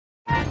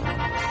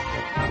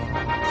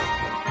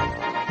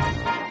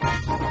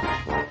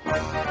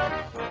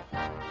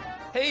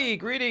Hey,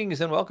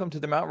 greetings and welcome to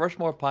the Mount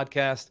Rushmore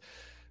podcast.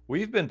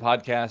 We've been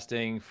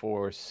podcasting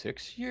for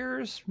 6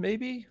 years,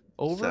 maybe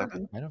over,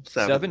 Seven? I don't know,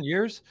 Seven. 7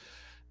 years.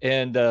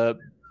 And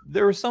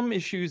there are some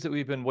issues that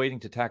we've been waiting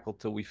to tackle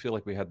till we feel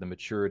like we had the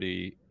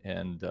maturity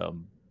and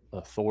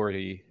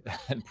authority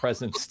and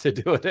presence to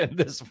do it. And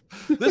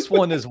this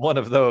one is one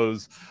of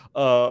those.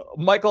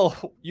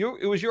 Michael,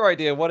 it was your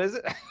idea. What is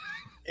it?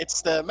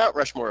 It's the Mount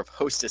Rushmore of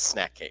Hostess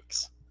snack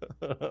cakes.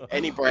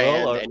 Any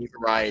Well, brand, any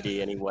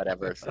variety, any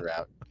whatever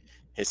throughout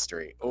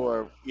history.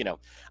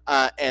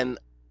 And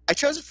I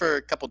chose it for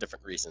a couple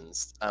different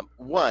reasons.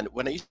 One,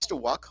 when I used to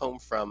walk home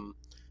from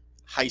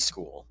high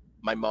school,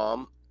 my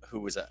mom, who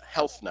was a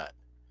health nut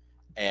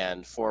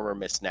and former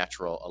Miss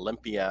Natural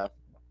Olympia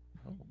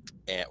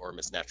or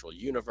Miss Natural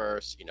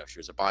Universe, she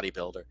was a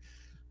bodybuilder.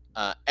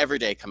 Every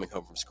day coming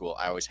home from school,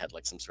 I always had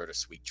like some sort of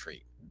sweet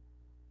treat.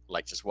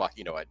 Like just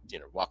I'd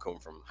walk home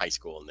from high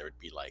school and there would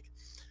be like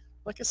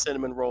a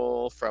cinnamon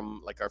roll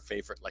from like our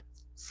favorite like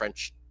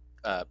French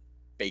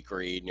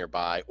bakery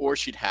nearby, or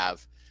she'd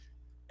have,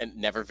 and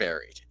never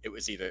varied. It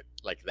was either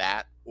like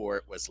that or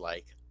it was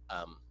like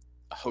a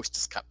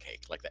Hostess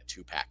cupcake, like that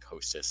 2-pack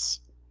Hostess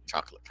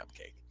chocolate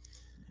cupcake.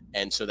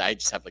 And so I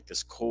just have like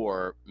this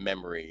core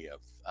memory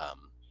of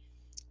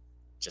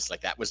just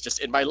like that was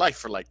just in my life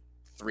for like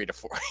 3 to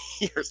 4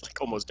 years,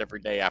 like almost every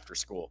day after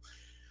school.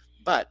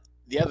 But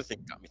the other thing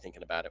that got me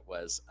thinking about it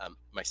was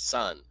my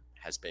son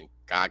has been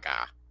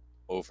gaga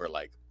over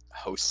like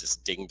Hostess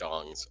ding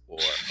dongs or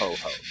ho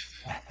ho.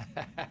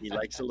 He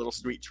likes a little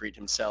sweet treat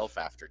himself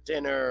after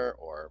dinner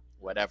or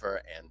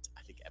whatever. And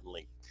I think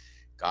Emily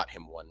got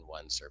him one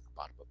once or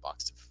bought him a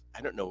box of,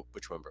 I don't know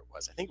which one it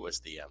was. I think it was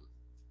the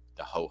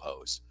ho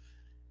hos.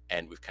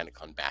 And we've kind of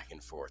gone back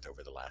and forth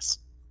over the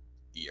last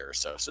year or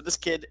so. So this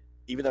kid,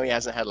 even though he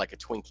hasn't had like a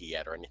Twinkie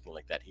yet or anything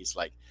like that, he's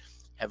like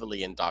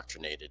heavily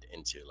indoctrinated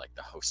into like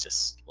the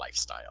Hostess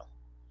lifestyle.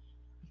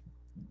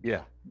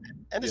 Yeah.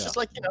 And it's just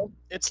like,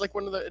 it's like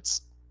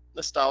it's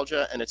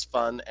nostalgia and it's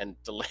fun and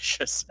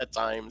delicious at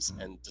times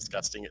and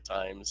disgusting at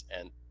times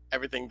and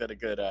everything that a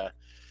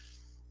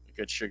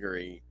good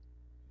sugary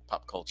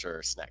pop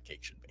culture snack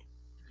cake should be.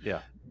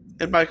 Yeah.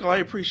 And Michael, I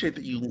appreciate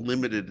that you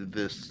limited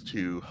this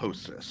to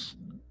Hostess.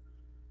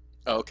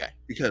 Oh, okay.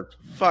 Because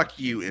fuck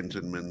you,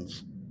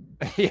 Intonmans.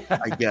 Yeah.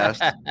 I guess.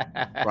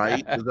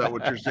 Right? Is that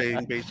what you're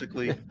saying,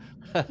 basically?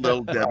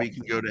 Little Debbie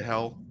can go to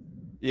hell?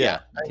 Yeah.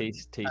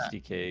 Tasty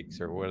cakes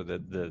or what are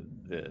the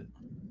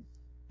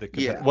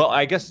Yeah. Well,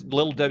 I guess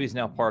Little Debbie's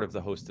now part of the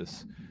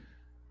Hostess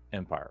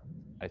empire,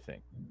 I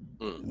think.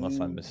 Unless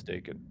I'm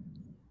mistaken.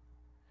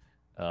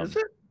 Is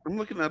it? I'm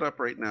looking that up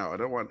right now. I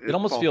don't want it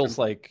almost feels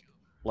like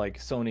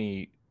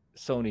Sony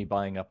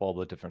buying up all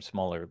the different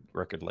smaller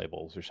record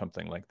labels or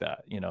something like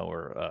that,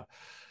 or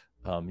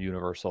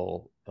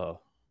Universal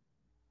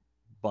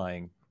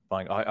buying.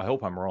 I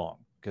hope I'm wrong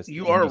because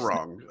you are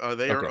wrong.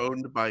 They are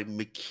owned by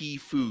McKee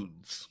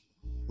Foods,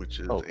 which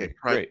is a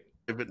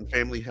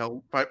privately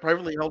held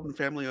and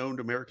family owned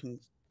American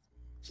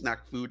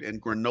snack food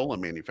and granola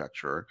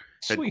manufacturer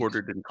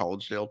headquartered in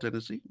Collegedale,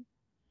 Tennessee.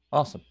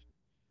 Awesome.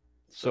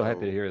 So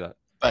happy to hear that.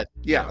 But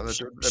yeah, that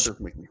does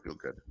make me feel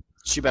good.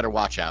 She better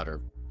watch out,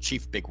 or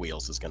Chief Big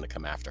Wheels is going to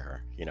come after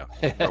her.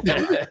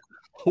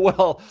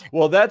 Well,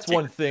 that's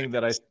one thing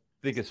that I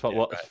think is fun.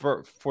 Well,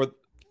 for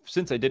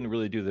since I didn't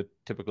really do the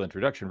typical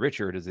introduction,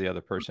 Richard is the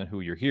other person who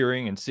you're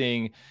hearing and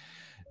seeing.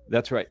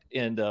 That's right.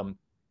 And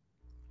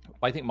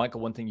I think,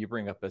 Michael, one thing you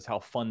bring up is how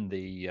fun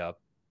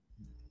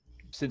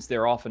since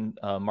they're often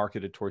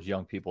marketed towards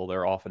young people,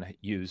 they're often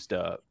used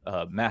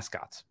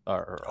mascots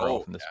are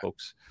often the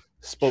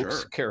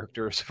spokes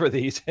characters for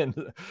these, and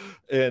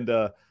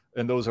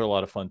those are a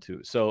lot of fun too.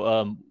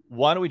 So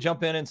why don't we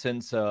jump in, and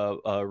since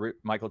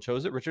Michael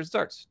chose it, Richard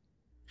starts.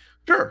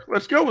 Sure,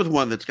 let's go with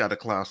one that's got a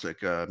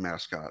classic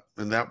mascot,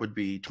 and that would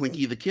be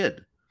Twinkie the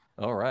Kid.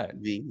 All right,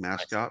 the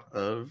mascot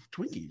of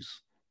Twinkies.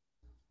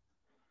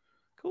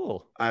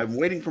 Cool. I'm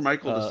waiting for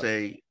Michael to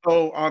say,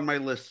 "Oh, on my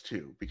list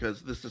too,"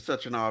 because this is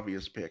such an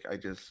obvious pick. I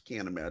just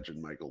can't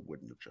imagine Michael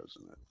wouldn't have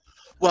chosen it.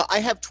 Well, I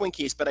have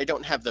Twinkies, but I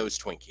don't have those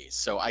Twinkies,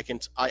 so I can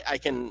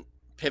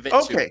pivot.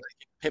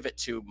 Pivot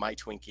to my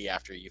Twinkie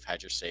after you've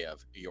had your say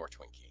of your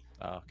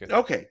Twinkie.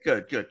 Okay,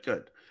 good.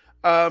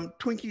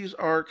 Twinkies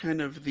are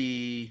kind of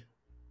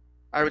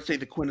I would say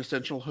the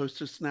quintessential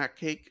Hostess snack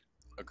cake.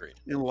 Agreed.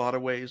 In a lot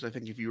of ways, I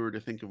think if you were to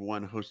think of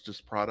one Hostess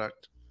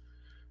product,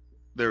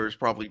 there's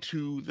probably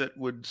two that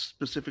would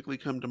specifically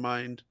come to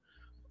mind.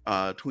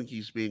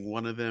 Twinkies being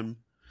one of them,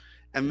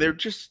 and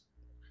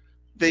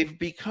they've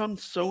become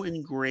so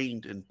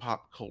ingrained in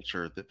pop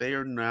culture that they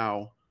are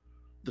now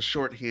the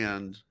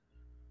shorthand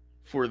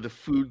for the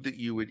food that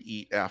you would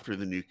eat after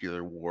the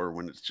nuclear war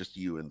when it's just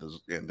you and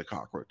the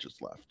cockroaches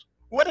left.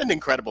 What an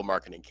incredible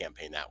marketing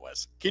campaign that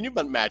was. Can you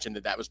imagine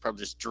that was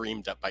probably just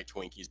dreamed up by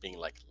Twinkies being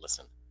like,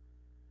 listen,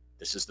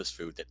 this is this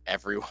food that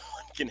everyone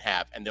can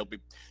have, and they'll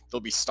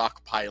be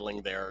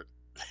stockpiling their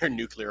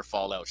nuclear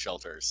fallout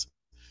shelters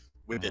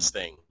with this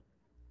thing.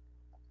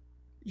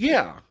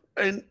 Yeah,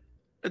 and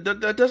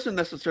that doesn't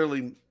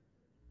necessarily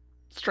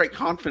strike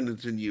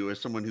confidence in you as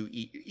someone who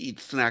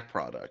eats snack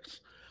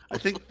products. I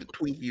think the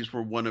Twinkies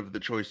were one of the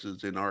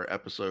choices in our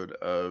episode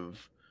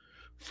of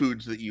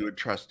foods that you would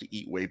trust to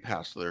eat way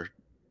past their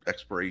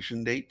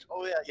expiration date.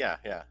 Oh yeah,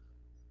 yeah,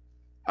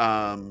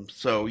 yeah.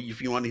 So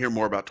if you want to hear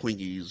more about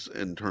Twinkies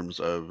in terms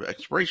of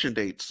expiration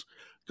dates,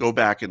 go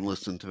back and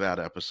listen to that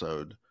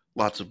episode.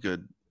 Lots of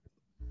good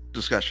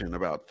discussion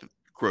about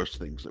gross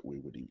things that we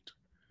would eat.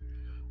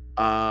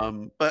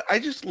 But I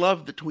just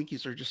love that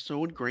Twinkies are just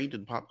so ingrained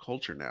in pop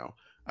culture now.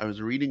 I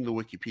was reading the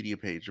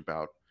Wikipedia page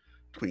about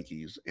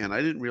Twinkies, and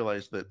I didn't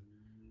realize that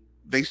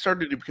they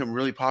started to become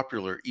really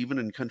popular even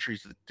in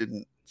countries that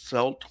didn't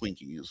sell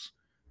Twinkies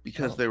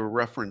because Oh. they were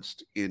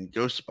referenced in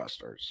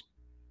Ghostbusters.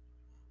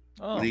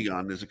 When Oh.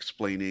 Egon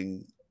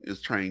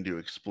is trying to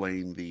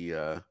explain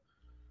the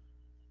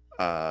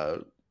uh,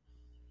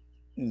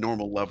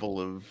 normal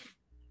level of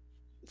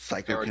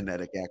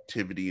psychokinetic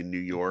activity in New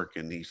York,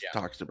 and he Yeah.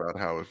 talks about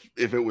how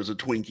if it was a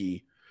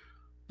Twinkie,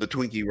 the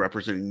Twinkie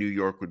representing New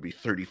York would be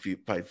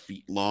 35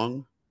 feet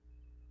long.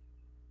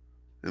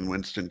 And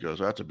Winston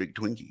goes, "Oh, that's a big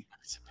Twinkie."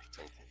 It's a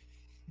big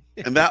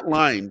Twinkie. And that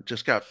line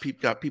just got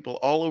people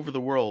all over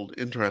the world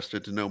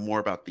interested to know more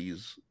about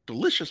these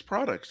delicious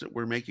products that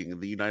we're making in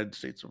the United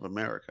States of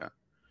America.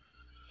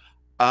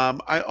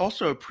 I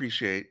also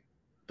appreciate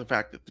the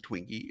fact that the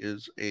Twinkie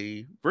is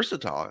a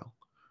versatile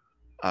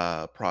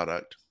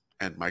product.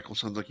 And Michael,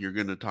 sounds like you're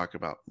going to talk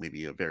about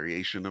maybe a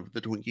variation of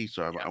the Twinkie,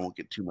 so I won't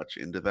get too much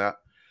into that.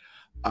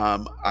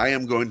 I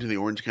am going to the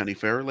Orange County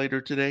Fair later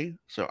today,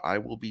 so I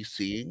will be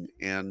seeing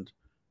and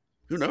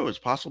who knows,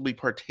 possibly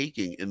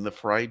partaking in the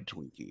fried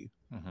Twinkie,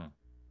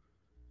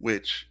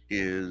 which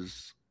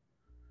is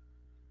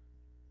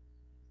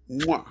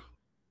mwah.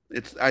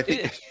 It's I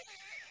think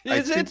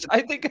I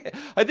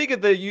think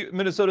at the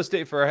Minnesota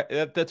State Fair,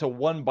 that's a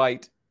one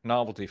bite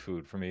novelty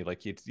food for me.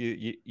 Like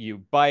you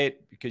buy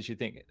it because you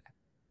think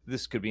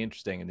this could be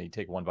interesting, and then you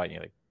take one bite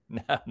and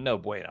you're like, no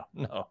bueno,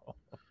 no.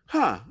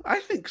 I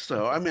think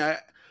so. I mean,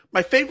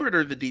 my favorite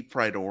are the deep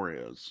fried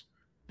Oreos.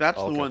 That's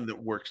the one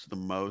that works the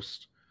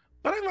most.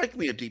 But I like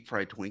me a deep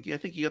fried Twinkie. I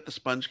think you got the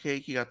sponge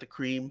cake, you got the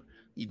cream,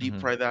 you deep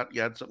fry that,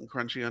 you add something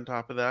crunchy on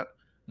top of that.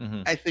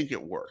 I think it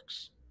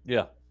works.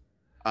 Yeah.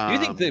 Do you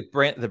think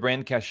the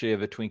brand cachet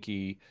of a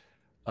Twinkie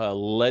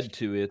led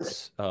to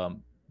its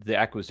the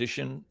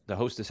acquisition, the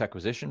Hostess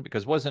acquisition?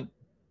 Because the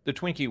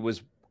Twinkie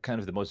was kind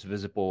of the most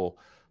visible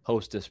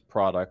Hostess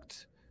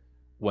product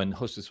when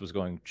Hostess was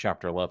going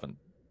Chapter 11.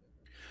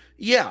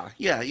 Yeah.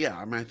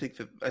 I mean, I think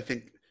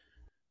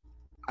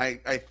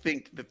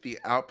that the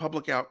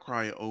public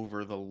outcry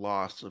over the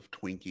loss of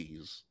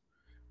Twinkies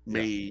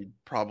made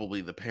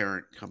probably the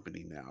parent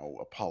company now,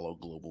 Apollo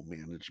Global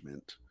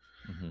Management,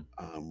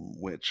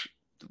 which,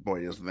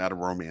 boy, isn't that a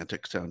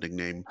romantic sounding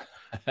name,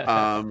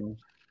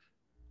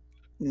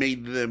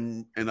 made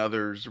them and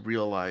others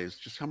realize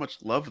just how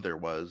much love there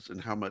was and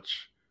how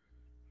much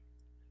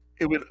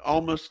it would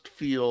almost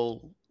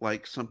feel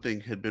like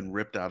something had been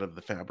ripped out of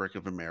the fabric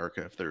of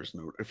America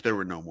if there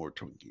were no more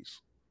Twinkies.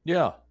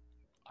 Yeah.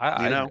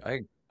 You know?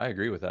 I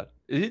agree with that.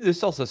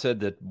 This also said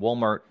that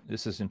Walmart,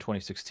 this is in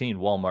 2016,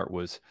 Walmart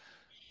was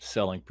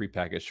selling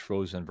prepackaged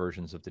frozen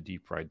versions of the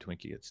deep fried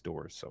Twinkie at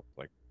stores. So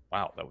like,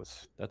 wow,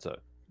 that's a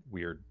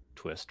weird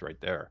twist right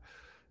there.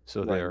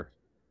 So Right.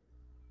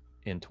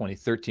 in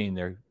 2013,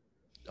 their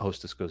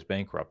Hostess goes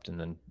bankrupt, and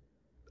then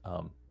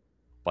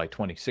by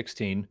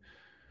 2016,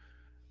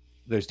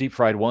 there's deep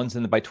fried ones,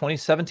 and by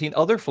 2017,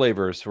 other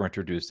flavors were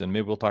introduced, and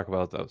maybe we'll talk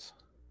about those.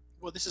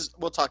 Well,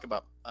 we'll talk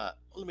about.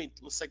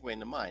 Let's segue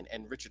into mine,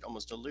 and Richard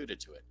almost alluded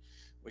to it,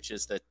 which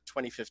is the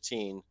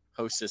 2015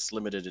 Hostess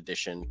limited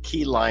edition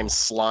key lime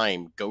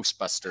slime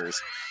Ghostbusters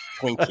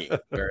Twinkie,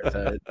 where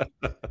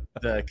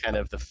the kind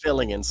of the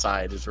filling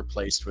inside is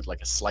replaced with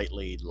like a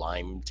slightly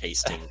lime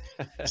tasting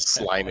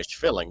slimish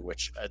filling,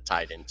 which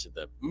tied into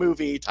the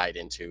movie, tied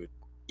into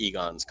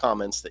Egon's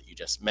comments that you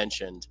just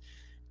mentioned,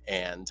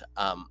 and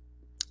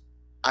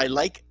I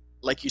like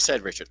you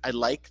said, Richard, I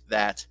like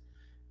that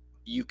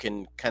you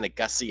can kind of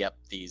gussy up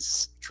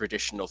these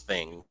traditional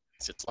things.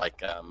 It's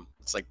like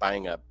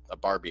buying a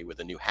Barbie with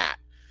a new hat.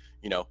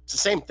 It's the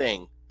same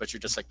thing, but you're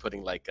just like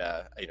putting like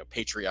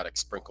patriotic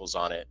sprinkles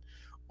on it,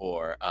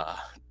 or a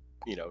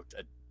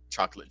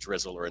chocolate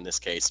drizzle, or in this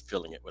case,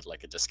 filling it with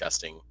like a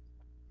disgusting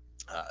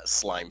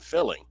slime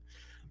filling.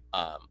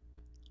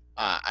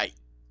 I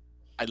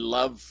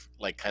love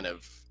like kind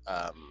of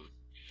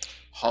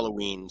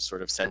Halloween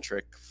sort of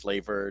centric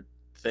flavored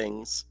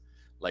things,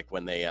 like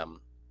when they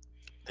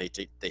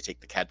take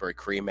the Cadbury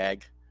cream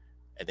egg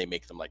and they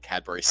make them like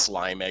Cadbury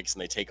slime eggs,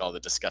 and they take all the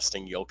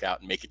disgusting yolk out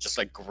and make it just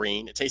like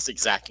green. It tastes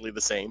exactly the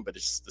same, but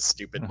it's just the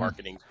stupid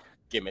marketing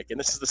gimmick. And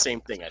this is the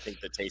same thing. I think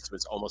the taste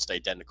was almost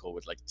identical,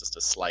 with like just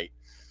a slight,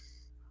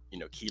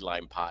 key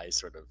lime pie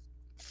sort of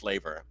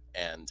flavor.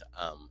 And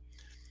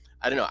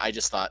I don't know. I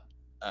just thought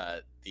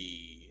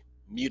the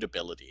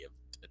mutability of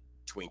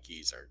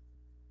Twinkies are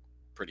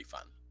pretty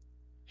fun.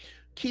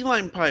 Key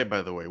lime pie,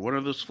 by the way, one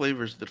of those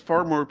flavors that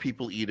far more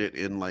people eat it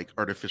in like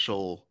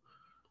artificial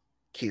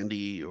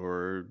candy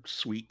or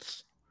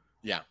sweets.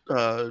 Yeah.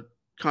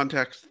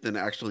 context than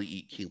actually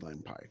eat key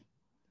lime pie.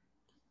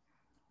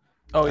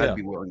 Oh I'd yeah,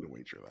 be willing to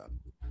wager that.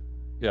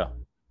 yeah.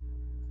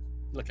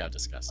 Look how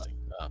disgusting.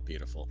 Oh,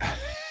 beautiful.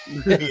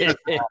 Did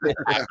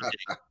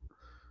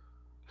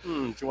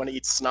Do you want to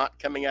eat snot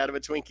coming out of a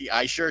Twinkie?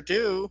 I sure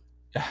do.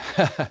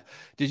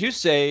 you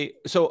say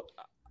so?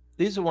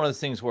 These are one of the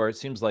things where it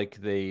seems like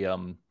the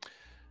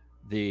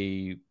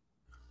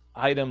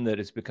item that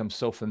has become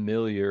so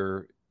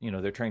familiar,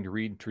 they're trying to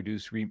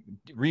reintroduce,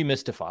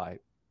 remystify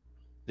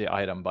the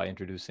item by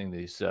introducing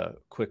these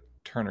quick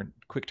turn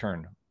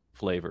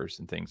flavors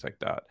and things like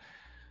that.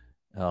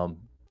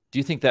 Do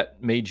you think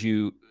that made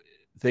you?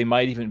 They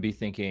might even be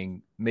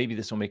thinking maybe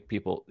this will make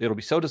people. It'll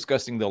be so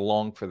disgusting they'll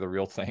long for the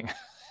real thing,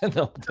 and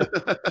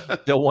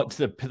they'll want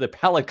the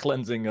palate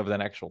cleansing of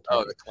an actual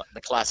Twinkie. Oh,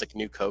 the classic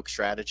new Coke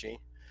strategy.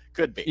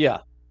 Could be.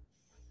 Yeah.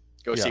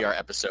 Go see our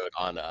episode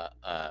on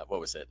what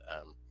was it?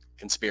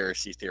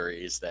 Conspiracy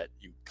theories that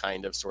you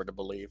kind of sort of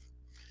believe.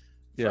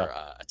 For,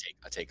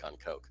 a take on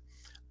Coke.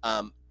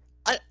 I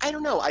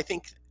don't know. I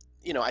think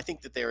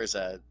that there is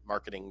a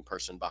marketing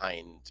person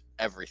behind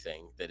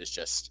everything that is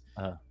just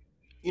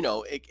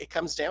it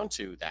comes down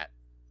to that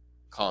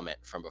comment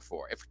from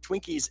before. If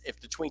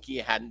the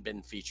Twinkie hadn't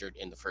been featured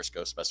in the first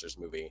Ghostbusters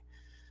movie,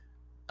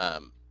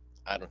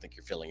 I don't think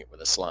you're filling it with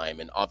a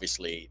slime. And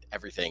obviously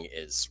everything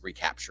is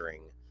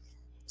recapturing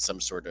some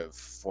sort of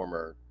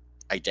former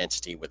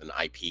identity with an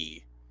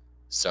IP.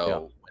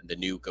 So when the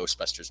new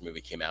Ghostbusters movie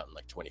came out in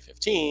like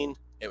 2015,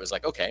 it was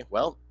like, okay,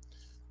 well,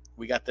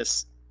 we got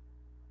this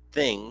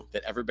thing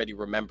that everybody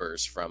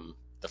remembers from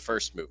the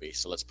first movie,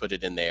 so let's put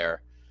it in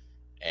there,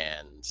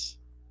 and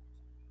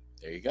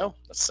there you go.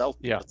 Let's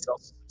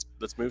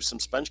move some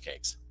sponge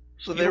cakes.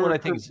 So they were. I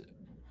was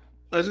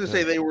going to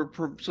say they were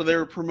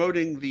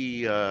promoting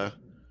the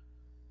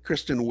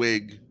Kristen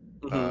Wiig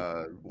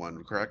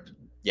one, correct?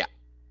 Yeah.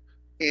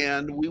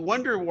 And we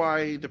wonder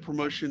why the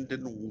promotion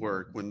didn't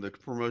work when the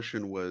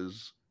promotion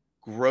was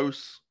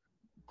gross,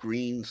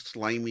 green,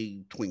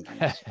 slimy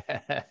Twinkies.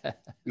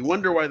 We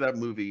wonder why that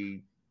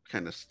movie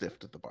kind of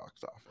stiffed at the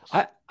box office.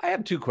 I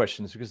have two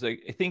questions because I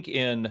think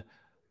in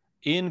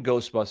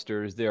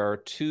Ghostbusters there are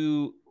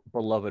two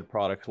beloved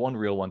products, one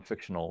real, one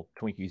fictional.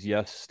 Twinkies,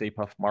 yes. Stay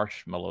Puft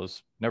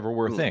Marshmallows never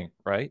were a thing,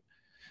 right?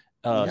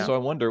 So I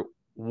wonder,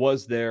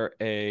 was there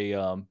a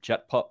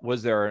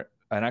was there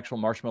an actual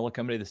marshmallow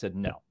company that said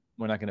no,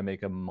 we're not going to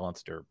make a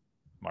monster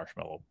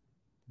marshmallow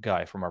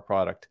guy from our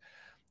product?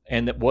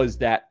 And was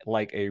that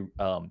like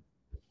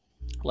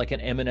like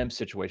an M&M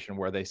situation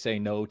where they say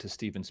no to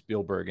Steven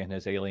Spielberg and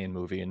his Alien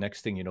movie, and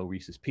next thing you know,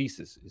 Reese's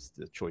Pieces is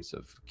the choice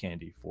of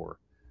candy for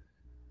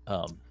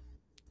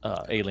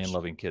alien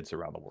loving kids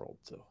around the world.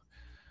 So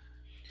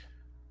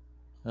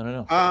I don't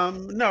know.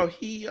 No,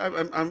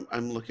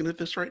 I'm looking at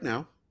this right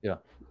now. Yeah.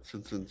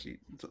 Since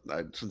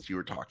you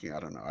were talking, I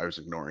don't know. I was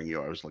ignoring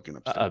you. I was looking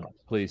up.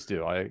 Please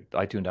do.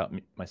 I tuned out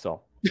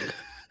myself.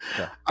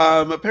 Yeah.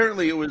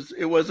 Apparently, it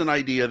was an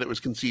idea that was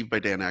conceived by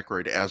Dan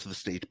Aykroyd as the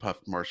Stay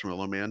Puft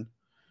Marshmallow Man.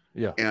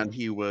 Yeah. And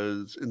he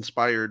was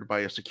inspired by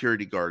a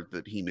security guard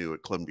that he knew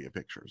at Columbia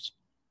Pictures.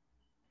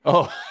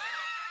 Oh.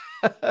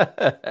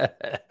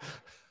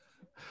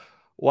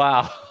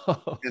 Wow.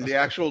 And the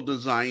actual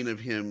design of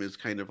him is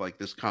kind of like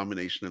this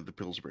combination of the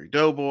Pillsbury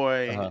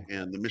Doughboy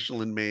and the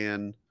Michelin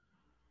Man.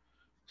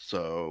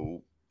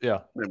 So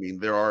yeah, I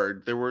mean,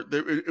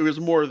 it was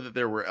more that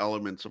there were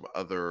elements of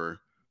other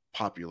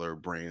popular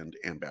brand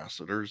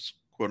ambassadors,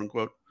 quote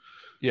unquote.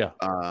 Yeah.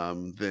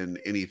 Than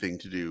anything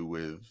to do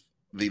with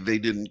they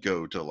didn't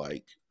go to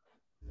like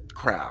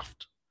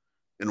Kraft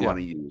and want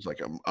to use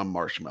like a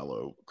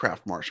marshmallow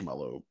Kraft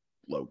marshmallow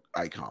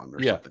icon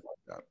or something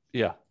like that.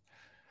 Yeah.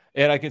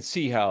 And I can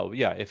see how,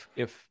 if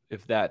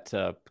that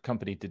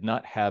company did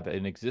not have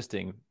an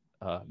existing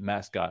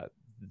mascot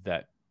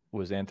that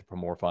was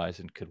anthropomorphized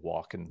and could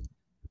walk and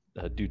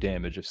do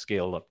damage of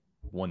scale up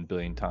 1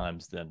 billion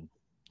times, then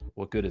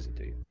what good is it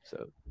to you?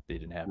 So they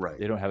didn't have,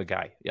 they don't have a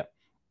guy. Yeah.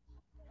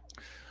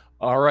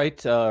 All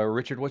right,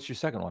 Richard, what's your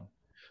second one?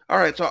 All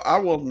right, so I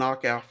will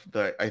knock off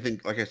I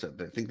think, like I said,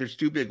 I think there's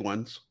two big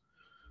ones.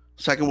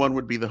 Second one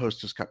would be the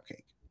Hostess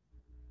cupcake.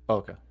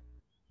 Okay.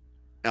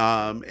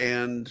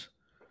 And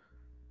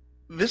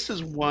this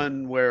is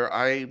one where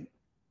I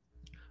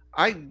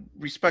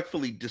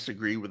respectfully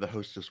disagree with the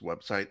Hostess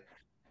website,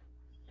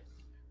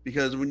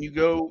 because when you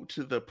go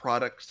to the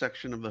product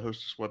section of the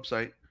Hostess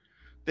website,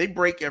 they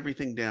break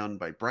everything down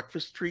by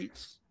breakfast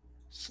treats,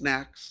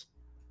 snacks,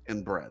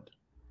 and bread.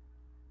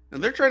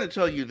 And they're trying to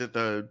tell you that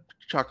the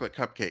chocolate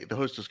cupcake, the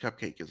Hostess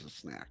cupcake, is a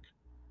snack.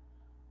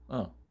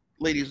 Oh,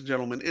 ladies and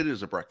gentlemen, it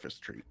is a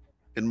breakfast treat,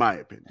 in my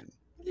opinion.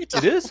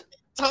 It is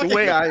the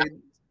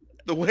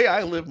way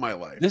I live my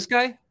life. This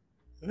guy.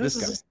 This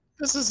is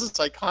this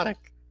iconic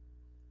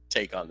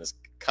take on this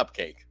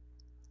cupcake,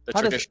 the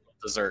traditional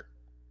dessert.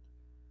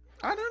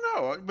 I don't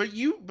know, but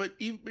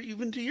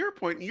even to your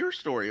point in your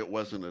story, it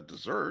wasn't a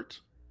dessert.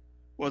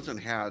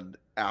 Wasn't had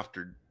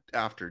after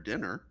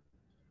dinner.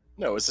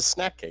 No, it was a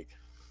snack cake.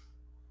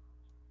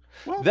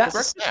 Well, that's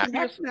a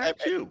snack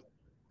too.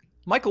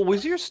 Michael,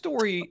 was your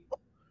story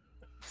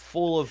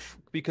full of,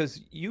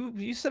 because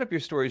you set up your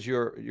stories.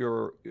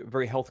 Your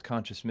very health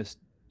conscious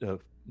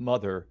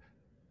mother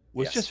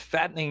was Yes, just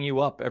fattening you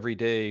up every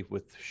day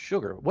with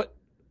sugar. What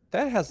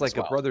that has as like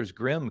a well. Brothers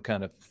Grimm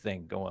kind of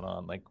thing going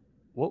on. Like,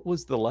 what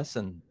was the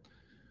lesson?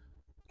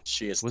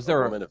 She is Was a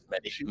there? woman of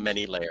many She was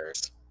many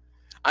layers.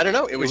 I don't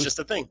know. It It was was just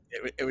a thing.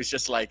 It was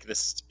just like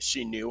this.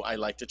 She knew I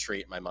liked to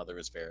treat. My mother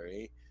was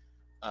very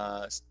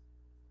uh,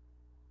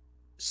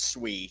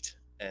 sweet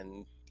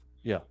and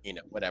yeah.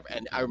 whatever.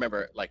 And I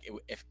remember like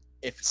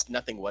if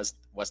nothing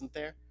wasn't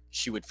there,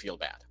 she would feel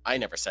bad. I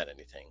never said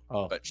anything,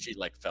 Oh, but she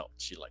like tore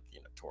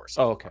oh,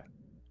 herself okay,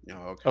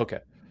 apart. okay. okay.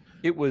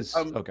 It was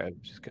Um, okay.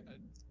 Just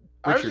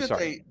I was Richard, gonna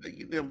sorry.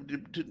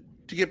 say,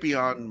 to get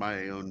beyond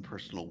my own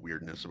personal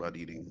weirdness about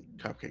eating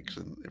cupcakes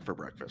for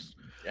breakfast,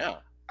 Yeah.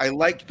 I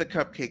like the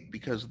cupcake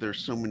because there's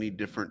so many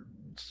different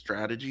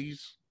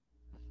strategies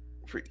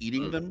for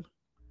eating Mm. them.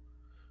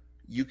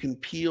 You can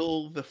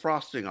peel the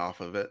frosting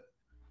off of it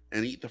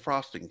and eat the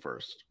frosting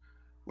first.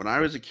 When I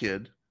was a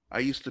kid, I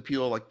used to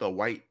peel like the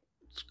white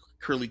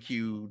curly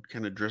Q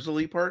kind of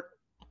drizzly part,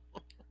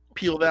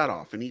 peel that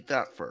off and eat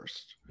that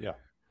first. Yeah,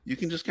 You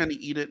can just kind of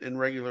eat it in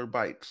regular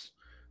bites.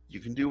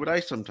 You can do what I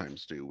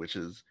sometimes do, which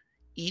is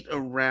eat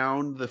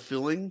around the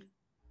filling.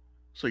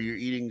 So you're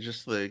eating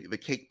just the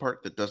cake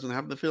part that doesn't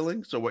have the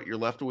filling. So what you're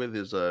left with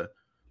is a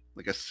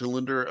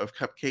cylinder of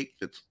cupcake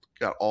that's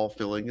got all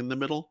filling in the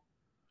middle.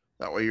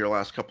 That way your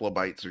last couple of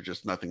bites are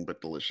just nothing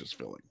but delicious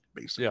filling,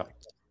 yeah. basically.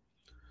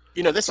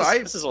 This So is I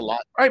this is a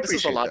lot. I This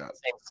is a appreciate lot of that. the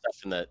same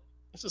stuff in the.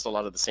 This is a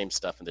lot of the same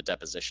stuff in the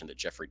deposition that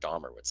Jeffrey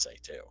Dahmer would say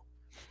too.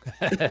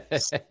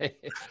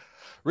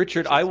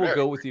 Richard, Which I is will very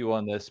go with you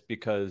on this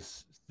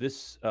because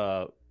this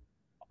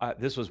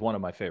was one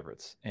of my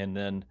favorites. And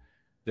then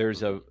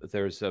there's a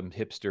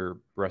hipster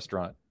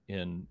restaurant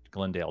in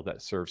Glendale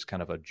that serves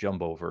kind of a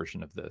jumbo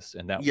version of this,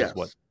 and that was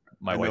what Yes,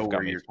 my I know wife where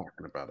got me. you're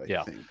talking about. I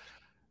Yeah, think.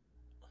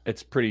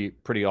 it's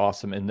pretty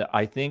awesome, and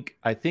I think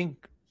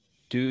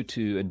due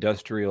to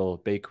industrial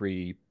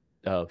bakery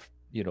of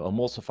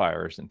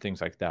emulsifiers and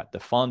things like that, the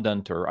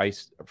fondant or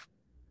ice,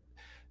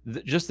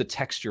 just the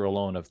texture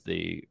alone of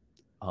the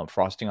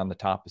frosting on the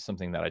top is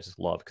something that I just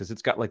love because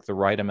it's got like the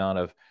right amount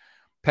of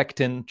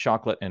pectin,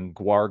 chocolate, and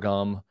guar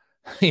gum,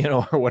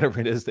 or whatever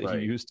it is that you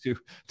Right. use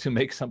to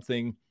make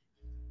something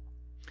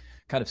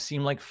kind of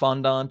seem like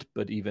fondant,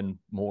 but even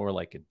more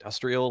like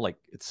industrial. Like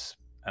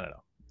I don't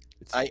know,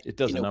 I it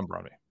does a number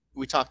on me.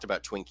 we talked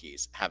about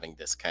Twinkies having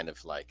this kind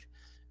of like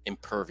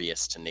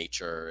impervious to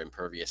nature,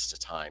 impervious to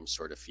time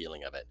sort of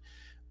feeling of it.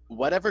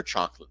 Whatever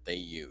chocolate they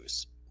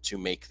use to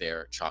make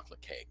their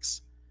chocolate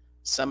cakes,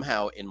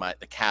 somehow in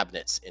the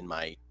cabinets in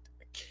my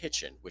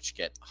kitchen, which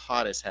get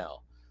hot as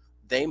hell,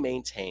 they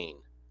maintain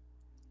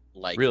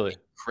like a Really?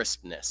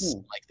 crispness. Hmm.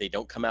 Like they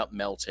don't come out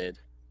melted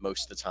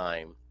most of the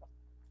time.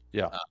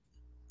 Yeah.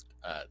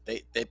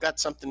 They've got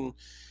something.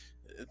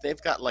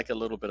 They've got like a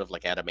little bit of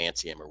like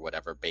adamantium or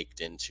whatever baked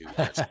into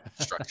their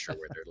structure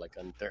where they're like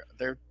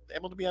they're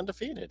able to be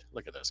undefeated.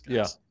 Look at those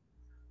Yeah. guys.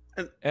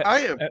 And Eh, I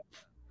have. eh,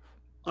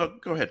 Oh,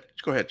 go ahead.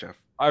 Go ahead, Jeff.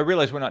 I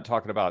realize we're not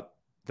talking about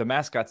the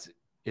mascots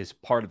is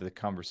part of the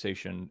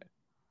conversation,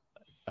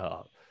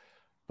 uh,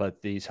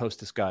 but these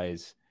hostess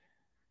guys.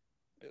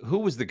 Who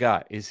was the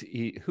guy? Is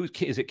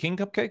it King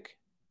Cupcake?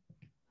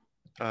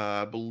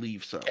 I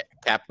believe so.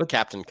 But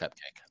Captain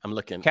Cupcake. I'm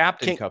looking.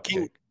 Captain King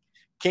Cupcake.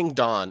 King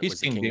Don He's was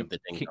the King king Ding of the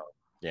Ding King, Dong.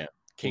 Yeah, King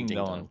King Ding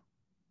Dong. Dong.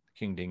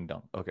 King Ding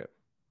Dong. Okay.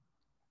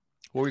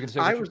 What were you gonna say,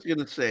 I Richard? was going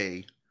to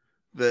say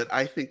that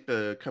I think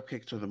the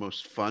cupcakes are the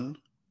most fun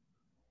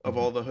of Mhm.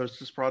 all the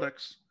Hostess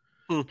products,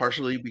 Hmm.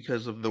 partially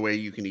because of the way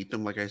you can eat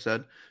them, like I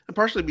said, and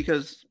partially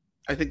because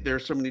I think there are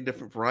so many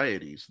different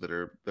varieties that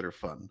are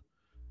fun.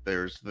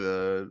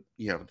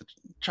 You have the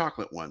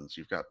chocolate ones,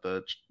 you've got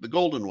the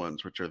golden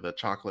ones, which are the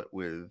chocolate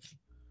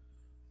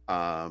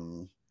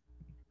um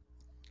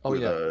Oh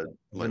with yeah, a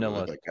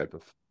vanilla like a type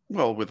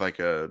of. with like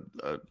a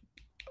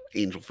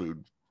angel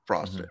food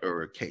frosting Mhm.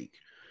 or a cake.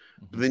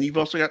 But Mhm. then you've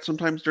also got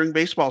sometimes during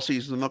baseball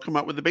season they'll come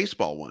out with the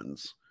baseball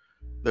ones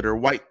that are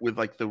white with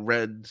like the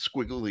red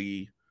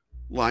squiggly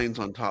lines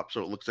on top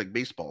so it looks like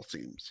baseball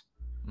seams.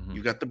 Mhm.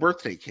 You've got the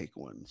birthday cake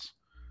ones.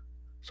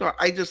 So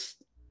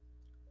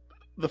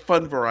the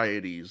fun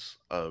varieties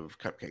of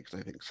cupcakes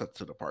I think sets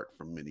it apart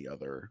from many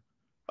other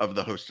of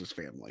the Hostess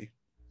family.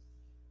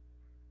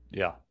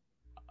 Yeah,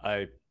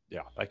 I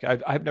yeah, like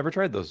I've never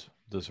tried those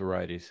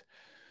varieties.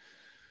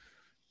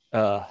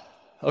 Uh,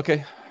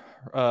 okay,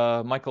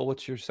 Michael,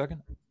 what's your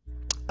second?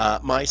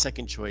 My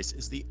second choice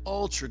is the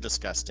ultra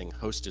disgusting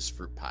Hostess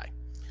fruit pie,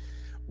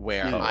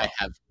 where Oh,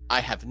 I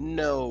have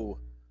no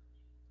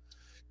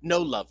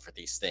love for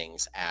these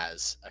things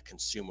as a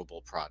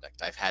consumable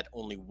product. I've had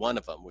only one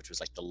of them, which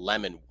was like the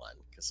lemon one,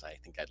 because I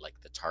think I'd like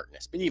the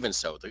tartness. But even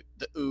so,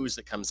 the ooze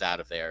that comes out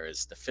of there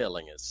is the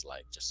filling is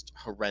like just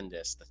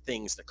horrendous.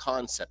 The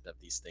concept of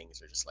these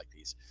things are just like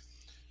these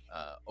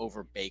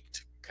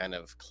overbaked kind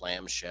of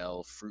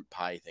clamshell fruit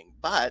pie thing.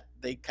 But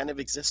they kind of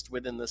exist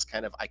within this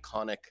kind of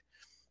iconic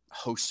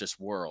Hostess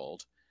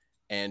world.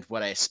 And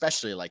what I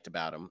especially liked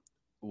about them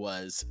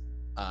was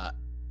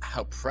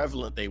how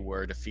prevalent they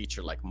were to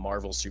feature like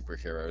Marvel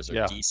superheroes or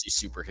Yeah. DC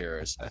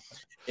superheroes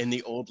in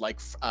the old like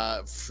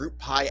fruit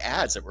pie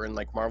ads that were in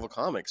like Marvel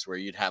comics, where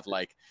you'd have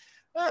like,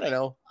 I don't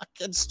know, a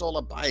kid stole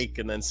a bike,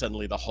 and then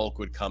suddenly the Hulk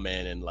would come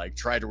in and like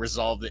try to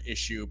resolve the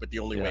issue, but the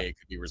only way it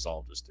could be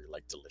resolved was through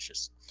like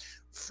delicious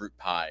fruit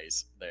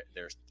pies.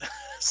 Their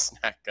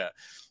snack,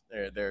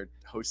 their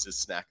Hostess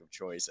snack of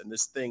choice, and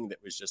this thing that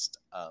was just,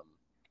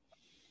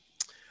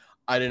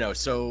 I don't know,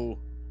 so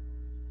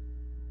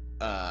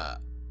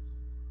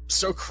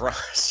so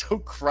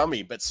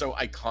crummy, but so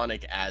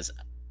iconic as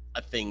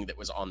a thing that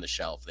was on the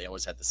shelf. They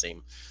always had the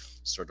same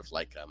sort of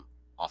like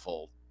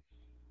awful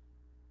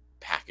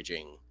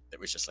packaging that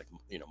was just like,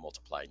 you know,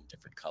 multiplied in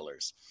different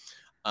colors.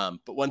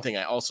 But one thing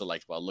I also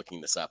liked while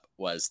looking this up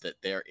was that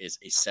there is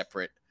a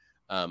separate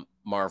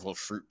Marvel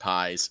fruit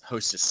pies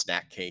Hostess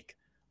snack cake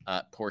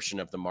portion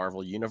of the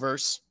Marvel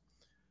universe.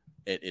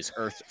 It is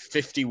Earth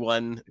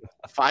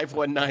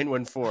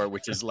 51914,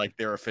 which is like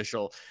their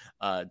official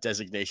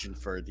designation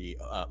for the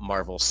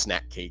Marvel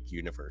snack cake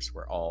universe,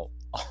 where all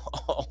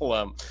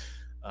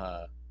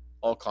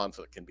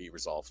conflict can be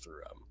resolved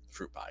through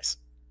fruit pies,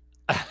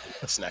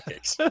 snack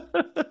cakes.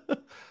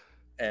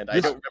 And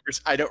I don't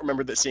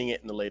remember that seeing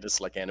it in the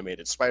latest like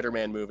animated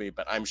Spider-Man movie,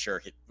 but I'm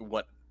sure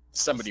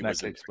somebody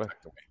was in there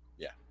tucked away.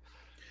 Yeah.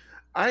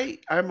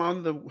 I'm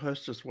on the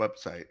Hostess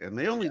website, and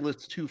they only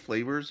list 2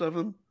 flavors of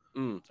them.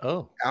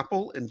 Oh,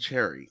 apple and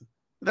cherry.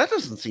 That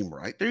doesn't seem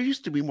right. There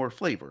used to be more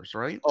flavors,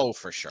 right? Oh,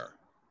 for sure.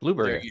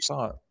 blueberry. I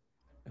saw it.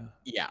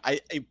 Yeah, I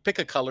pick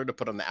a color to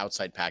put on the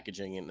outside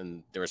packaging, and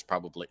then there was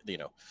probably, you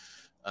know,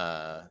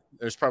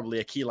 there's probably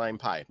a key lime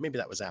pie. Maybe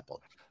that was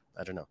apple.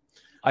 I don't know.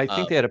 I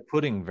think they had a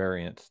pudding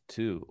variant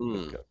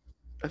too.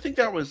 I think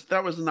that was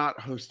not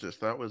Hostess.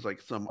 That was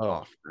like some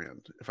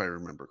off-brand, if I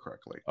remember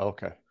correctly.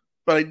 Okay.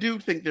 But I do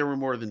think there were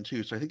more than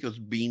 2. So I think those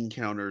bean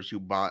counters who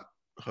bought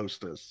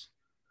Hostess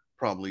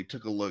probably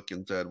took a look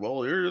and said,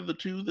 well, here are the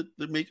 2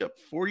 that make up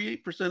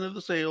 48% of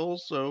the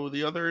sales. So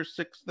the other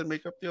 6 that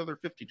make up the other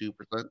 52%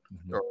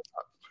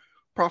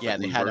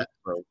 profit. Yeah,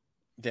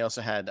 they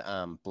also had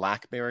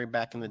blackberry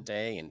back in the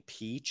day and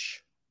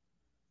peach.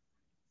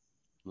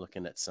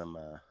 Looking at some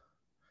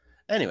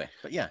anyway,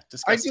 but yeah,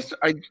 I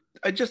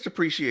just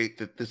appreciate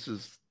that this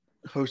is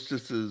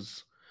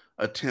Hostess's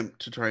attempt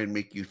to try and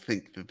make you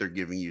think that they're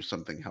giving you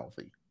something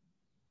healthy.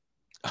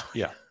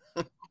 Yeah.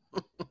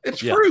 It's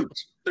fruit.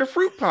 They're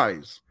fruit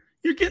pies.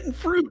 You're getting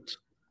fruit.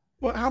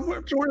 Well, how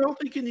much more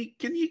healthy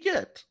can you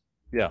get?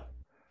 Yeah.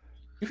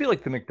 You feel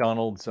like the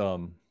McDonald's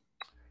hot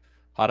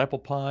apple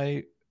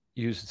pie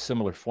used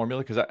similar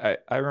formula? Because I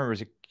remember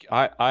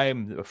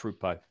I'm a fruit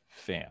pie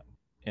fan,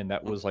 and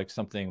that was like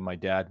something my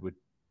dad would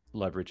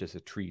leverage as a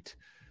treat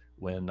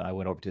when I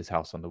went over to his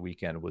house on the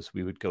weekend.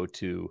 We would go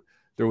to,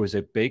 there was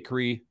a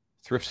bakery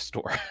thrift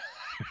store.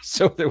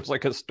 So there was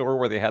like a store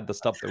where they had the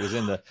stuff that was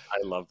in the. I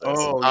love this.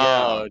 Oh,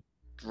 yeah.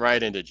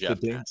 Right into Jeff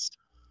Test.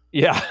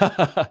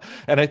 Yeah.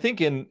 And I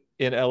think in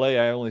LA,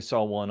 I only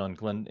saw one on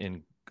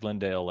in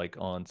Glendale, like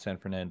on San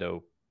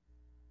Fernando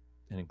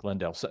and in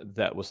Glendale. So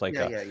that was like,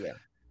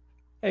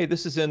 hey,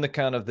 this is in the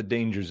kind of the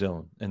danger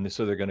zone. And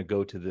so they're going to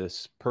go to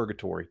this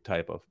purgatory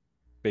type of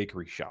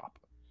bakery shop.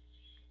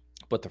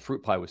 But the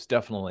fruit pie was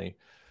definitely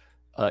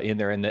in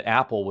there, and the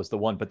apple was the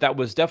one. But that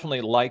was definitely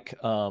like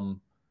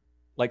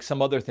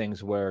some other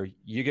things where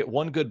you get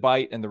one good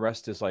bite and the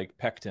rest is like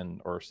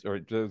pectin or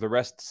the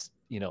rest's,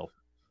 you know,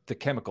 the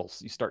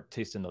chemicals. You start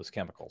tasting those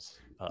chemicals.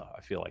 I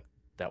feel like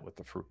that with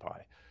the fruit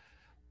pie.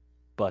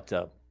 But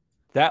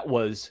that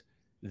was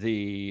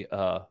the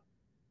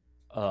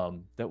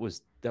that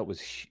was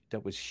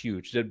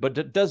huge. But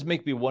it does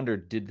make me wonder,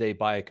 did they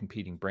buy a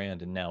competing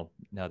brand and now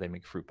they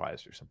make fruit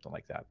pies or something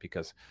like that?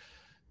 Because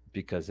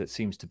it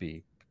seems to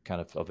be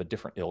kind of a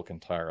different ilk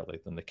entirely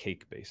than the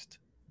cake based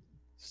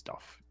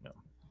stuff. You know.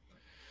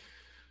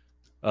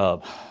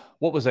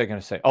 What was I going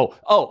to say?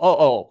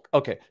 Oh,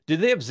 okay. Did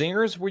they have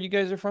zingers where you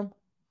guys are from?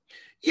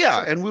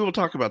 Yeah, and we will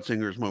talk about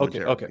zingers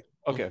momentarily.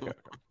 Okay.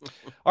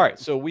 All right,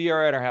 so we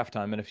are at our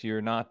halftime, and if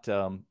you're not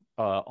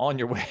on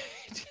your way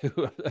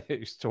to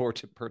a store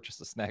to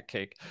purchase a snack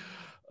cake,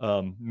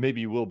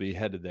 maybe you will be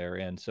headed there.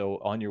 And so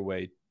on your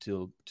way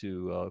to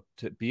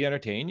be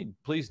entertained,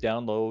 please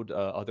download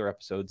other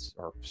episodes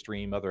or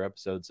stream other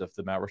episodes of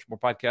the Mount Rushmore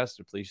podcast,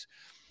 or please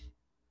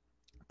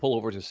pull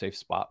over to a safe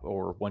spot,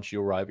 or once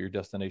you arrive at your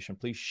destination,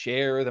 please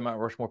share the Mount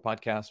Rushmore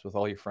podcast with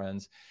all your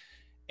friends.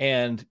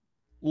 And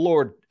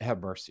Lord have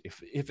mercy,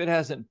 if it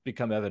hasn't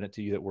become evident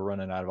to you that we're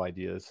running out of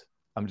ideas,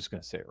 I'm just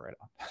going to say it right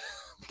off.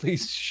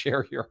 Please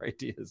share your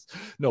ideas.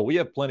 No, we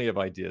have plenty of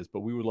ideas,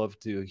 but we would love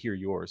to hear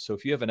yours. So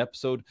if you have an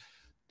episode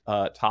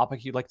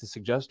topic you'd like to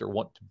suggest or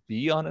want to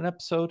be on an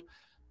episode,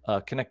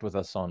 connect with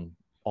us on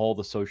all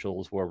the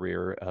socials where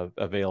we're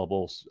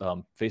available,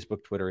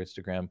 Facebook, Twitter,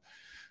 Instagram.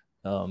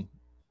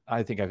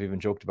 I think I've even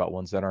joked about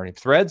ones that aren't in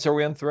Threads. Are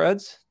we on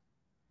Threads?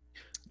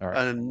 All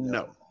right.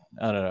 No.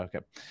 I don't know. Okay.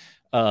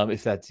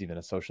 If that's even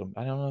a social,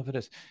 I don't know if it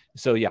is.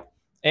 So yeah.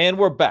 And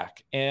we're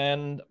back.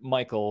 And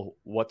Michael,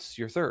 what's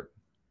your third?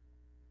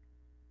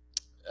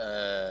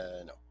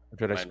 No. Or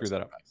did I Mine screw was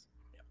that up? 5.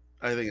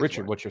 I think it's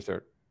Richard, one. what's your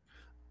third?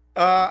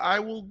 I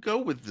will go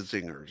with the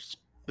zingers.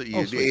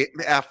 sweet.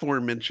 The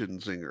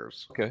aforementioned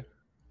zingers. Okay.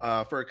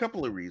 For a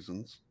couple of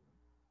reasons.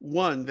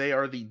 One, they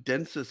are the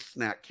densest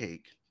snack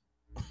cake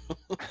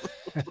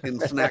in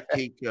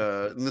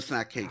the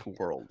snack cake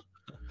world.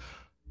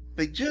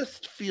 They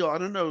just feel, I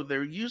don't know,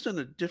 they're using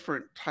a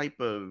different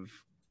type of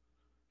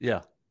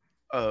Yeah.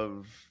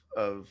 of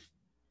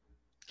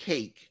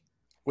cake.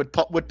 Would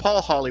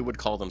Paul Hollywood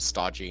call them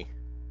stodgy?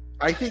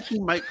 I think he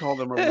might call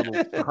them a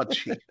little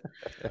stodgy.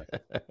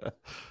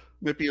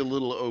 Might be a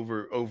little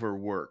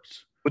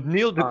overworked. Would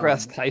Neil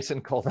deGrasse Tyson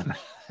call them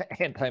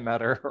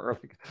antimatter or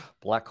like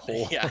black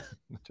hole? Yeah.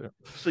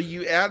 So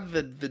you add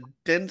the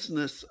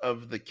denseness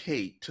of the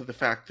cake to the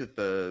fact that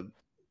the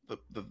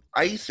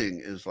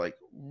icing is like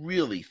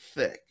really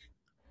thick.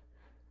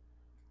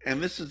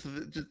 And this is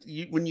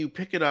when you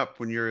pick it up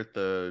when you're at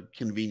the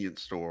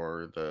convenience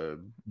store, or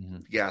the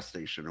gas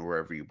station, or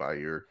wherever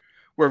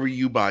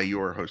you buy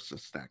your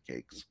Hostess snack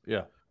cakes.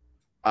 Yeah.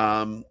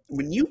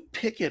 When you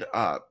pick it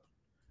up,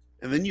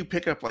 and then you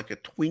pick up like a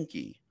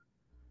Twinkie,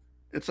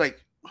 it's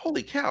like,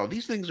 holy cow!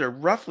 These things are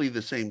roughly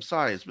the same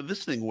size, but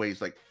this thing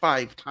weighs like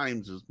 5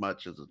 times as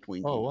much as a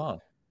Twinkie. Oh wow!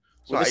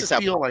 So well, this is how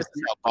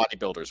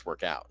bodybuilders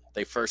work out.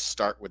 They first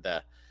start with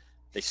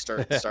they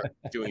start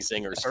doing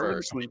zingers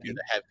first. They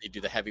do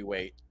the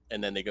heavyweight,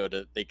 and then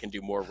they can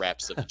do more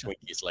reps of the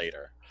Twinkies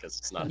later because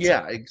it's not.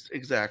 Yeah,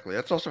 exactly.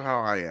 That's also how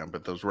I am,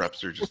 but those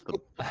reps are just the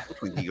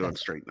Twinkie going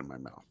straight into my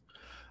mouth.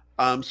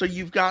 So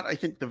you've got, I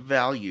think, the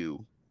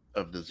value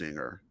of the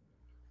zinger,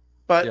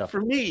 but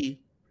for me,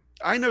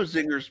 I know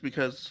zingers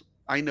because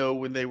I know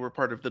when they were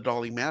part of the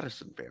Dolly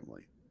Madison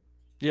family.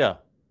 Yeah,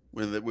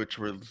 which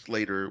was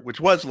later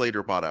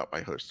bought out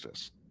by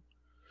Hostess.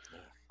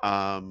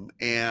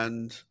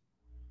 And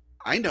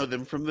I know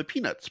them from the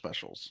Peanut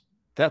specials.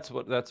 That's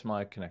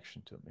my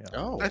connection to them. Yeah.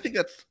 Oh, I think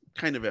that's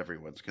kind of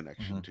everyone's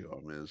connection to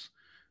them is,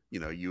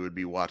 you would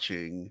be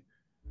watching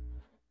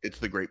It's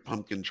the Great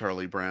Pumpkin,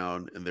 Charlie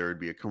Brown, and there would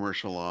be a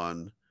commercial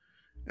on,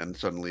 and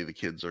suddenly the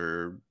kids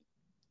are,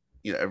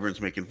 everyone's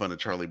making fun of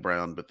Charlie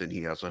Brown, but then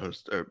he has a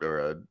host or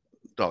a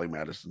Dolly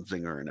Madison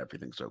zinger and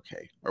everything's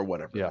okay, or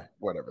whatever. Yeah.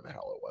 Whatever the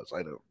hell it was.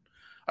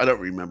 I don't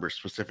remember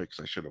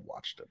specifics. I should have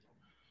watched it.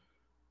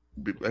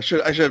 I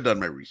should have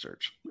done my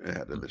research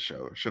ahead of the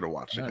show. I should have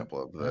watched a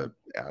couple of the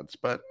ads,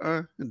 but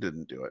it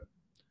didn't do it.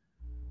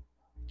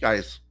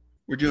 Guys,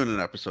 we're doing an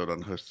episode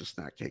on Hostess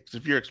snack cakes.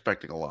 If you're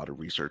expecting a lot of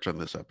research on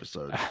this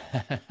episode,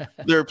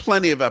 there are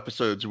plenty of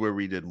episodes where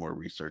we did more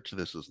research.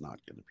 This is not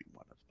going to be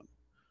one of them.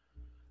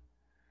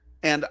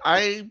 And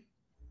I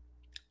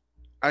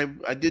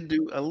did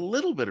do a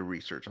little bit of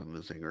research on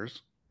the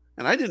zingers,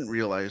 and I didn't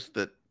realize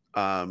that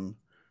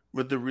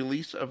with the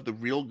release of the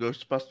Real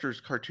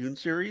Ghostbusters cartoon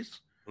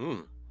series,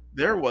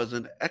 there was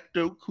an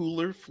Ecto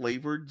Cooler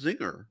flavored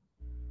zinger.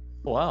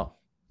 Wow,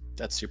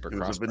 that's super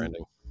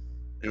cross-branding.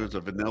 It was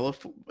a vanilla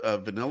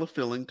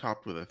filling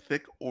topped with a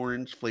thick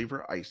orange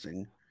flavor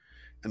icing,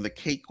 and the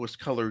cake was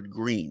colored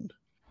green.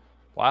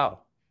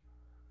 Wow.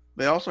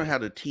 They also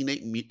had a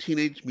Teenage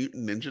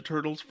Mutant Ninja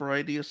Turtles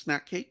variety of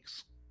snack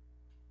cakes.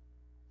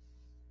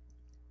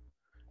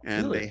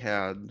 And they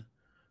had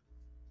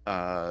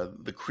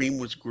the cream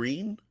was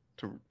green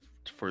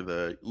for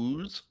the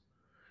ooze,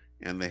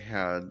 and they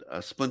had a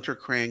Splinter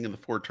Krang and the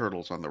 4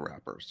 Turtles on the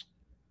wrappers.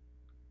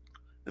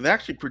 And they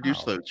actually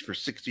produced those for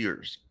 6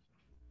 years.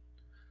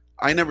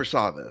 I never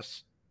saw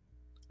this.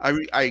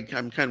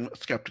 I'm kind of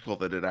skeptical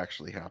that it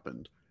actually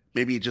happened.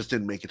 Maybe it just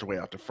didn't make its way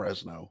out to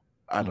Fresno.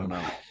 I don't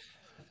know.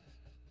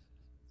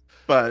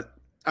 But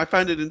I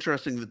find it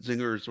interesting that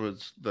Zingers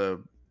was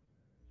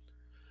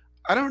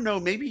I don't know,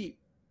 maybe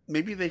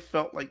they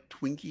felt like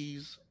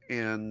Twinkies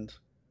and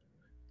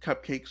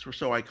cupcakes were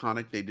so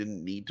iconic they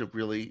didn't need to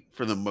really,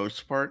 for the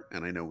most part,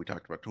 and I know we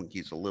talked about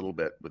Twinkies a little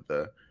bit with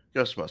the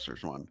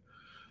Ghostbusters one,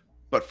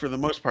 but for the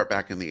most part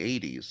back in the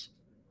 80s,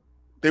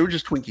 they were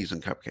just Twinkies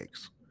and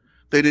cupcakes.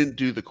 They didn't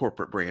do the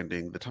corporate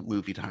branding, the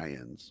movie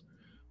tie-ins.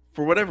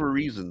 For whatever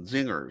reason,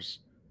 Zingers,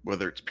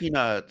 whether it's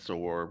Peanuts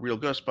or Real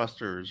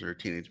Ghostbusters or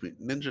Teenage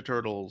Mutant Ninja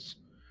Turtles,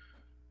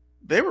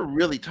 they were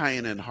really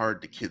tying in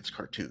hard to kids'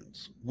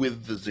 cartoons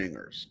with the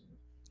Zingers.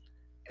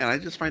 And I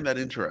just find that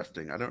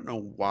interesting. I don't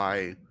know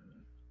why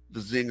the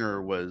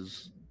Zinger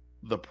was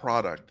the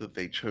product that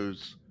they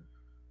chose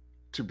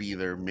to be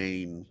their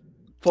main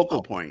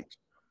focal point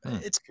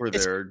for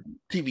their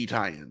TV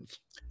tie-ins.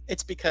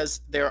 It's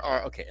because there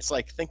are it's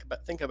like think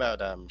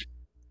about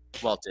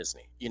Walt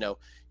Disney. You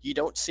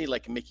don't see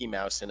like Mickey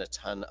Mouse in a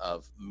ton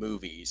of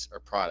movies or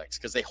products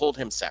because they hold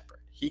him separate.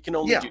 He can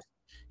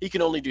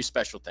only do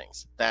special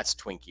things. That's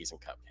Twinkies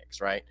and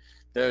cupcakes, right?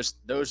 Those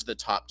are the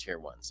top tier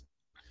ones.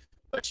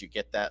 But you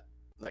get that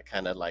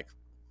kind of like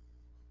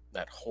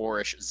that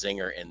whorish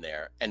zinger in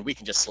there, and we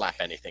can just slap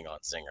anything on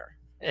zinger.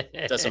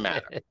 It doesn't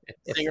matter.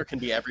 Zinger can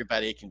be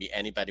everybody. It can be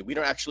anybody. We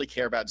don't actually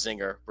care about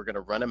zinger. We're going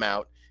to run him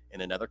out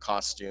in another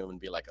costume and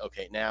be like,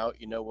 okay, now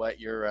you know what?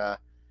 You're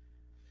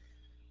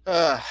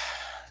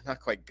not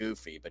quite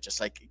goofy, but just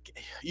like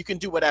you can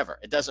do whatever.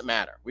 It doesn't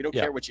matter. We don't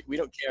Yeah. care we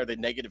don't care the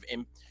negative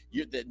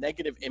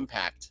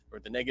impact or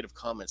the negative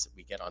comments that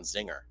we get on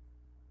Zinger.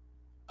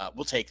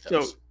 We'll take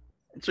those.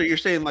 So you're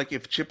saying like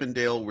if Chip and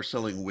Dale were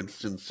selling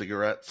Winston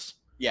cigarettes,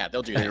 yeah,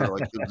 they'll do they're that.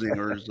 like the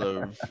Zingers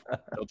of.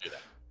 They'll do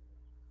that.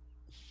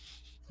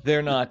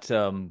 They're not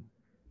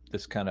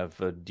this kind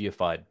of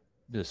deified,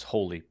 this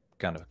holy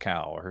kind of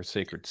cow or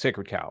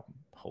sacred cow.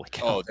 Holy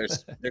cow. Oh,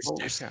 there's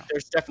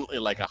definitely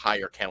like a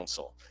higher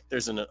council.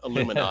 There's an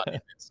Illuminati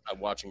that's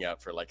watching out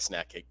for like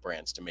snack cake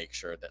brands to make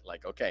sure that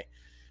like, okay,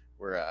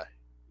 we're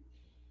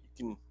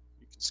you can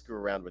screw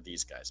around with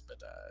these guys,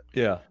 but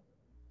yeah.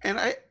 And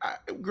I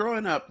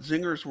growing up,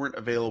 Zingers weren't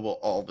available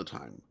all the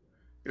time.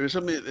 It was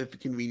something at the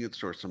convenience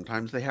store.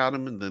 Sometimes they had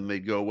them, and then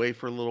they'd go away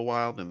for a little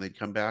while, then they'd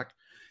come back.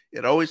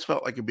 It always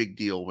felt like a big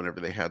deal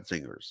whenever they had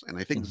Zingers, and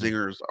I think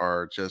Zingers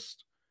are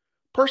just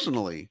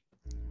personally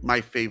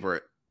my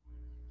favorite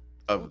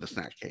of the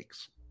snack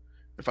cakes.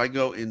 If I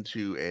go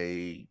into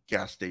a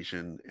gas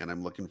station and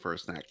I'm looking for a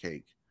snack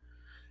cake,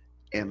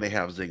 and they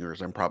have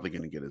Zingers, I'm probably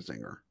going to get a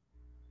Zinger.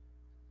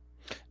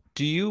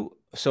 Do you?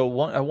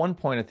 So at one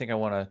point, I think I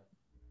want to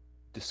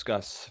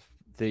discuss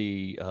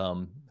the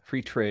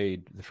free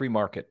trade, the free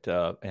market,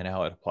 and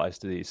how it applies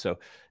to these. So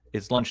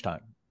it's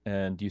lunchtime,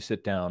 and you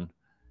sit down,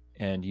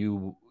 and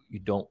you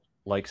don't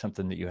like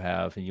something that you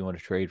have, and you want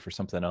to trade for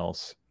something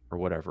else or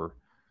whatever.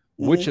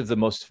 Which is the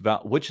most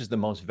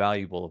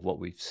valuable of what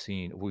we've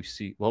seen?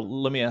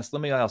 Well, let me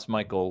ask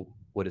Michael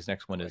what his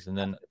next one is, and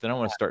then I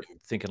want to start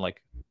thinking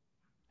like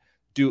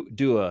do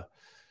a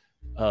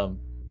I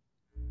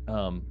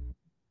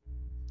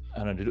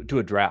don't know, do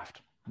a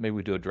draft. Maybe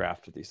we do a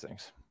draft of these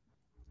things.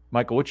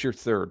 Michael, what's your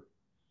third?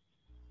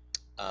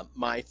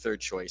 My third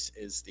choice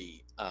is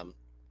the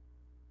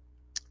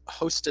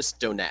Hostess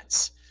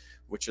donuts,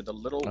 which are the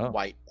little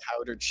white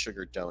powdered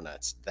sugar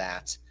donuts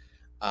that,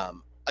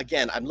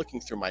 again, I'm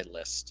looking through my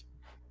list,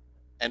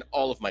 and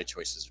all of my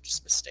choices are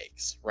just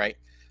mistakes, right?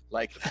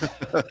 Like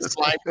the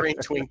slime green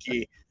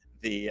Twinkie,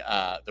 the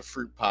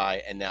fruit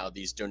pie, and now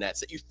these donuts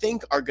that you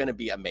think are going to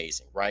be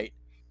amazing, right?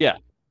 Yeah.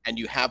 And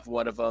you have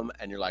one of them,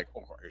 and you're like,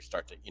 oh, you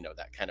start to,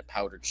 that kind of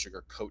powdered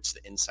sugar coats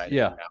the inside of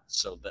your mouth,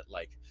 so that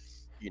like,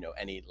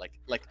 any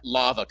like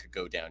lava could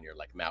go down your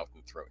like mouth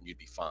and throat, and you'd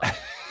be fine,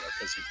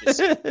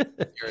 because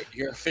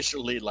you're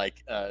officially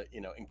like,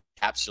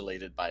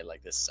 encapsulated by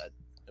like this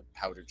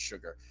powdered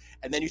sugar,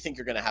 and then you think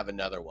you're gonna have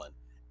another one,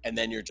 and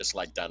then you're just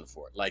like done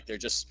for. Like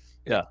it's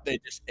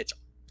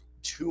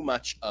too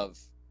much of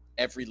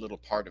every little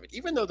part of it,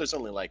 even though there's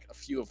only like a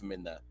few of them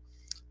in a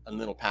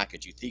little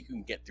package. You think you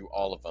can get through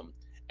all of them,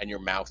 and your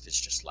mouth is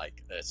just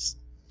like this.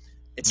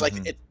 It's like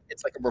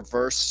it's like a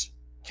reverse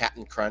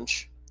Captain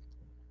Crunch,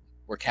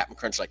 where Captain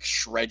Crunch like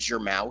shreds your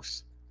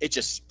mouth. It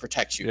just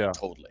protects you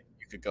totally.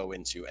 You could go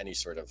into any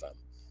sort of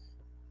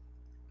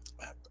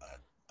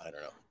I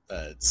don't know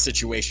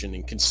situation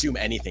and consume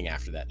anything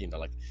after that.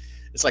 Like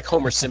it's like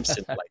Homer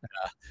Simpson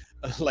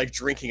like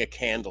drinking a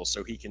candle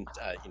so he can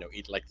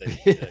eat like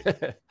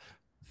the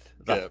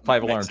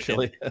 5-alarm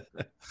chili.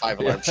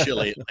 5-alarm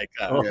chili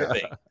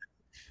thing.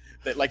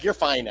 That, like, you're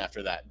fine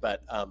after that,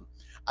 but I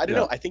don't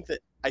know. I think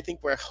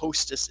where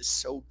Hostess is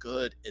so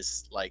good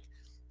is like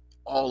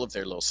all of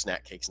their little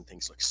snack cakes and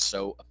things look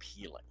so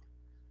appealing.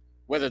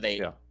 Whether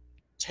they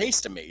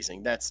taste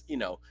amazing, that's you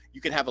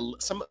can have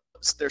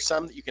there's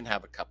some that you can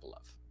have a couple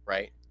of,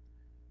 right?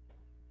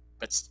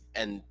 But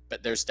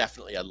there's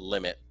definitely a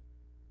limit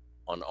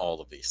on all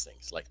of these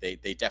things. Like they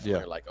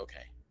definitely are like,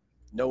 okay,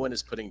 no one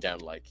is putting down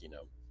like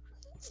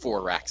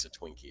 4 racks of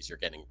Twinkies. You're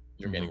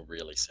getting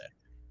really sick.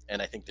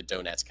 And I think the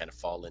donuts kind of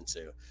fall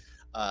into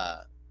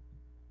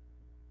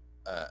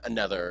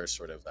another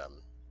sort of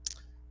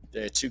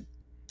they're too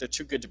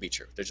good to be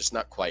true. They're just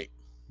not quite.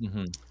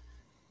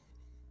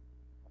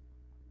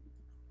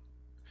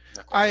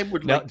 I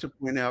would like to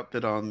point out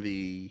that on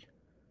the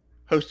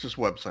Hostess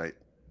website,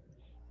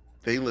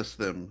 they list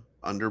them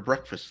under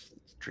breakfast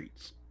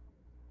treats.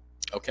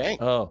 Okay.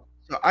 Oh.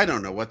 So I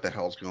don't know what the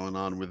hell's going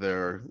on with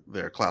their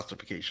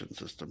classification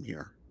system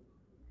here.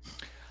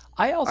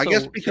 I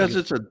guess because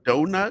it's a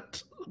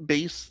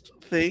donut-based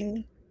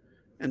thing,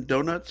 and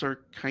donuts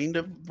are kind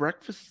of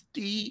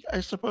breakfasty,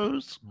 I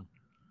suppose.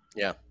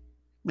 Yeah.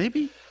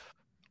 Maybe.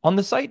 On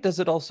the site, does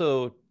it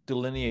also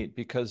delineate,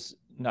 because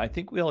I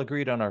think we all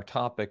agreed on our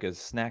topic as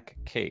snack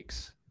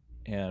cakes,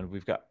 and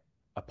we've got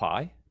a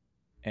pie,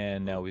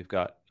 and now we've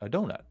got a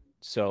donut.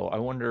 So I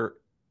wonder,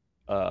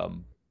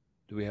 do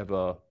we have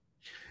a...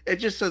 It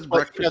just says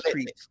breakfast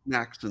treats,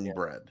 snacks, and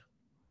bread.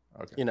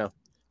 Okay.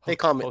 They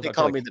call me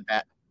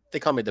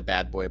the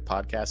bad boy of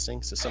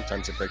podcasting. So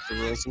sometimes I break the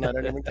rules, and I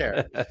don't even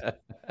care.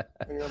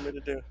 What do you want me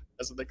to do?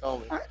 That's what they call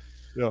me.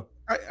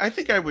 I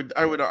think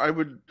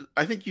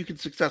I think you could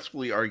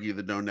successfully argue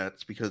the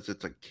donuts because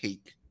it's a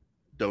cake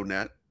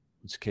donut.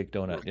 It's a cake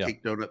donut.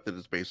 Cake donut that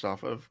is based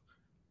off of.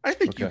 I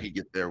think you could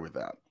get there with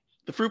that.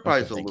 The fruit pie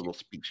is a little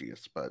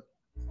specious, but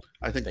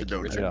I think the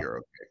donuts are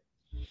okay.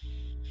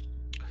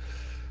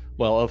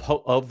 Well,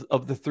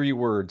 of the 3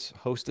 words,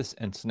 hostess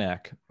and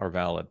snack are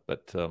valid,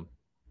 but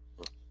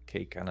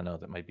cake. I don't know.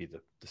 That might be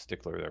the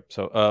stickler there.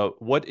 So,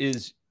 what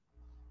is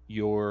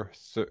your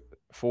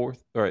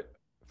fourth? All right,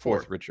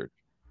 fourth, Fourth. Richard.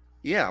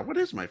 Yeah, what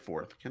is my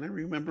fourth? Can I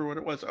remember what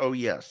it was? Oh,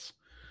 yes.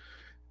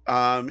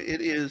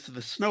 It is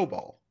the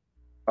snowball.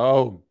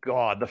 Oh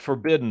God, the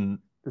forbidden.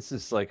 This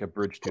is like a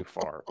bridge too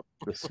far.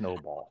 The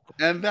snowball.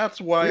 And that's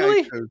why I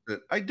Really? chose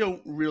it. I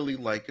don't really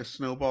like a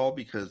snowball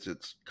because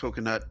it's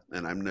coconut,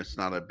 and I'm just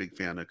not a big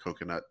fan of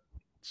coconut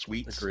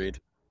sweets. Agreed.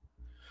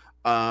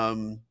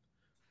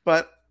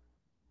 But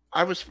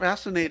I was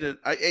fascinated.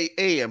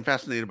 I'm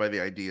fascinated by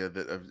the idea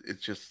that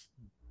it's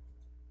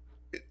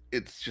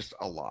just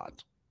a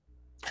lot.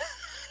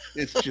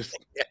 It's just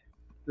Yeah.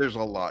 there's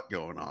a lot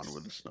going on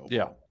with the snowball.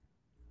 Yeah.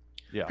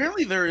 Yeah.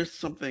 Apparently, there is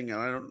something,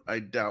 and I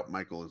doubt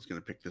Michael is going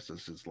to pick this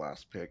as his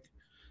last pick.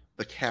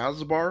 The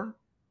Casbar.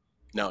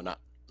 No.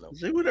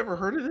 Has anyone ever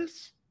heard of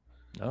this?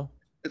 No.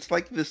 It's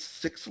like this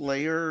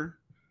 6-layer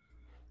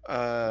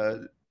uh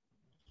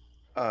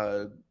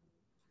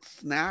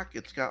snack.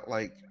 It's got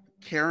like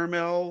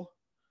caramel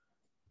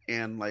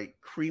and like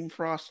cream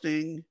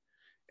frosting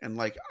and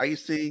like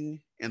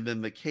icing and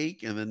then the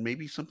cake and then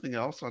maybe something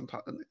else on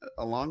top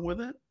along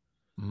with it.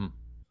 Mm-hmm.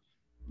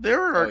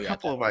 There are a Yeah,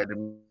 couple of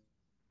items.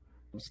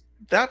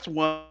 That's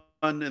one,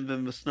 and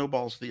then the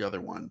snowball's the other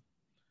one,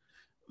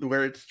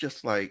 where it's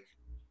just like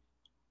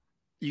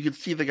you can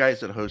see the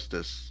guys at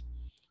Hostess.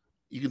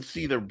 You can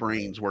see their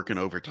brains working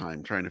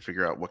overtime trying to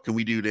figure out what can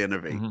we do to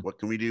innovate, Mm-hmm. what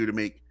can we do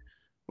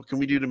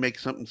to make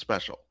something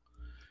special.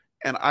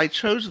 And I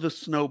chose the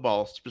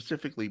snowball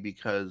specifically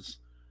because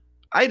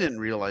I didn't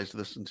realize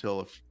this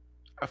until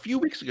a few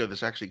weeks ago.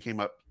 This actually came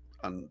up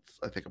on,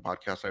 I think, a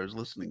podcast I was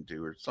listening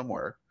to or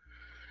somewhere.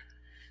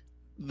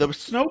 The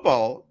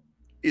snowball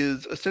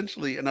is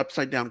essentially an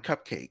upside down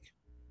cupcake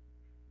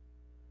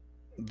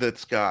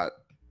that's got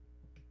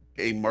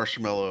a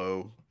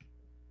marshmallow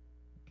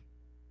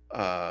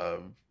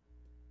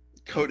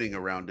coating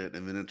around it,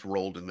 and then it's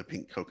rolled in the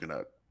pink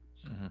coconut.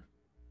 Mm-hmm.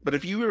 But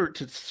if you were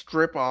to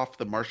strip off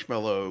the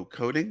marshmallow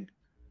coating,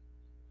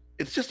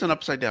 it's just an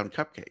upside down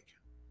cupcake,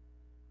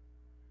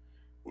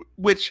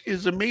 which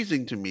is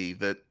amazing to me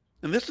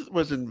and this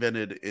was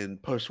invented in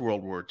post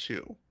World War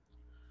II.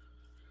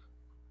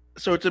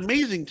 So it's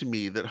amazing to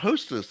me that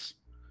Hostess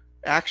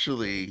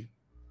actually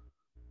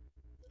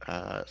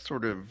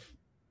sort of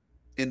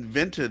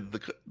invented the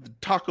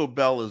Taco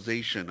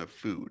Bellization of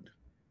food,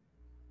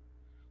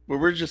 where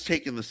we're just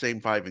taking the same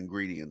 5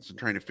 ingredients and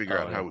trying to figure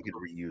out how we can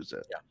reuse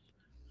it. Yeah.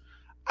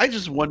 I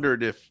just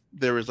wondered if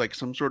there was like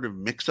some sort of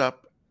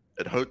mix-up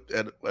at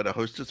a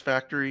Hostess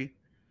factory,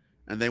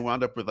 and they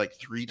wound up with like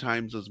 3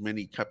 times as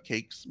many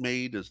cupcakes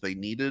made as they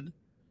needed,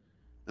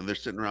 and they're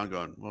sitting around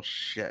going, "Well,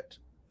 shit,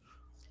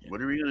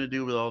 what are we going to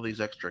do with all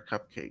these extra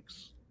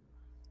cupcakes?"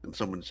 And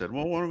someone said,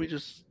 "Well, why don't we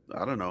just,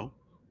 I don't know,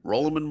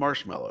 roll them in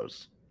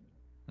marshmallows,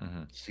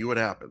 see what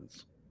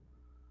happens."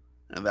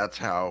 And that's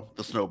how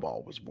the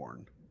snowball was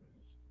born.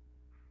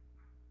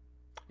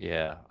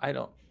 Yeah,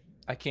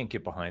 I can't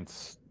get behind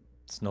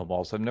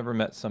snowballs. I've never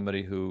met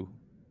somebody who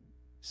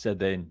said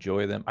they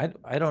enjoy them.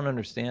 I don't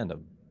understand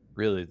them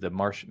really.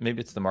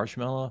 Maybe it's the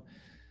marshmallow.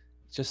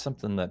 It's just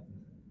something that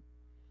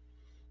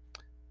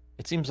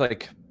it seems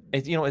like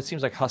it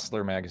seems like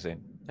Hustler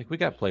magazine. Like we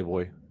got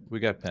Playboy, we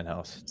got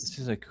Penthouse. It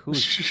seems like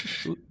who's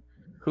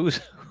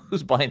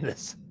buying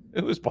this?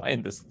 Who's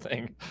buying this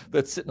thing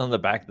that's sitting on the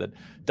back of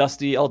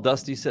Dusty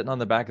sitting on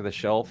the back of the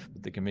shelf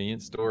at the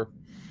convenience store?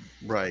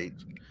 Right.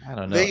 I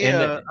don't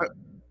know.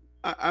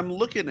 I'm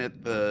looking at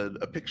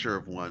a picture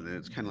of one, and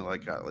it's kind of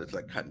like it's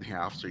like cut in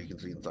half, so you can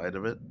see inside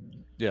of it.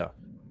 Yeah.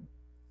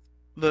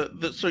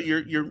 So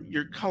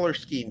your color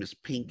scheme is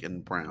pink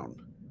and brown.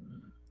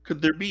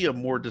 Could there be a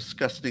more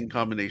disgusting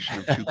combination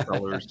of 2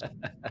 colors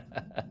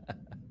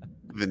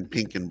than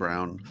pink and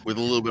brown, with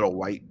a little bit of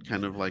white,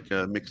 kind of like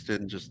mixed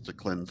in, just to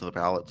cleanse the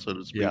palate, so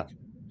to speak? Yeah.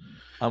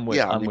 I'm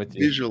with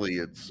you. Visually,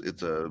 it's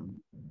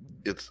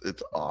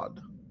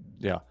odd.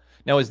 Yeah.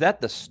 Now, is that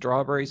the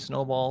strawberry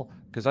snowball?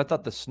 Because I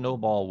thought the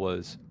snowball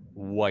was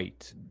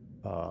white.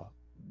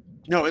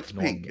 No, it's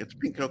pink. It's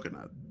pink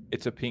coconut.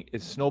 It's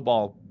It's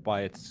snowball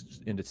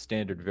in its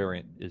standard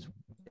variant is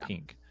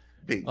pink.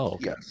 Pink. Oh,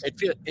 okay. Yes.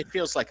 It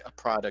feels like a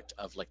product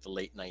of like the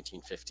late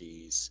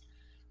 1950s.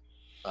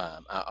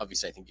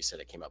 Obviously, I think you said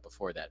it came out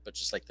before that, but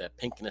just like the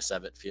pinkness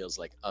of it feels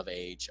like of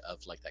age,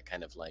 of like that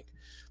kind of like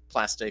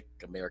plastic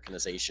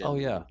Americanization. Oh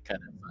yeah,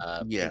 kind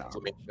of pink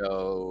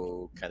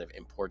flamingo, kind of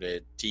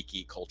imported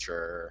tiki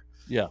culture.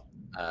 Yeah,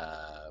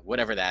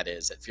 whatever that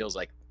is, it feels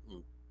like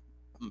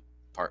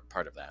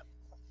part of that.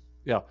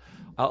 Yeah,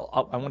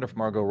 I wonder if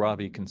Margot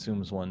Robbie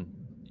consumes one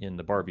in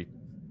the Barbie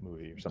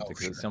movie or something,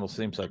 because it almost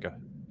seems like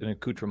an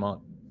accoutrement.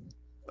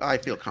 I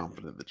feel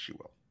confident that she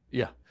will.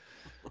 Yeah.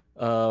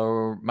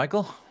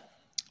 Michael?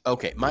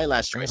 Okay, my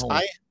last choice.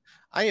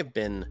 I have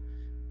been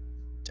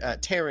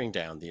tearing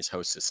down these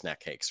Hostess snack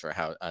cakes for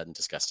how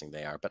disgusting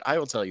they are, but I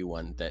will tell you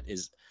one that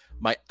is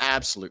my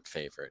absolute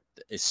favorite.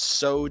 Is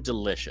so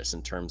delicious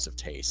in terms of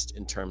taste,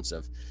 in terms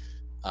of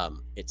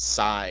its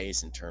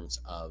size, in terms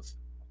of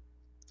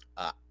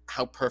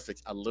how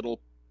perfect a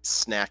little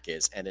snack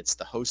is, and it's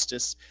the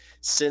Hostess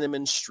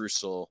cinnamon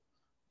streusel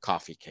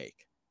coffee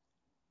cake.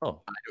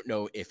 Oh, I don't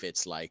know if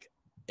it's like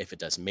if it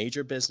does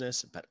major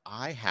business, but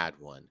I had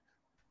one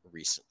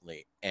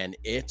recently, and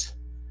it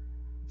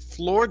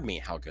floored me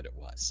how good it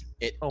was.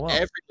 Oh, wow.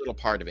 Every little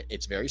part of it.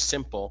 It's very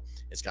simple.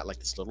 It's got like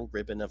this little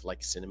ribbon of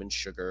like cinnamon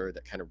sugar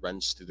that kind of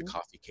runs through the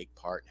coffee cake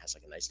part. It has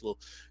like a nice little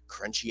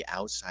crunchy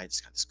outside.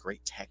 It's got this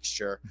great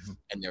texture,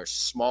 and they're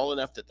small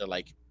enough that they're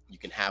like you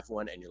can have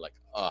one, and you're like,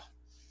 oh,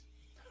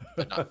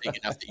 but not big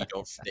enough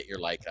that you're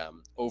like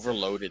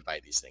overloaded by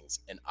these things.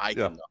 And I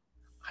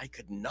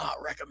could not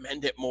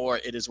recommend it more.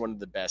 It is one of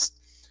the best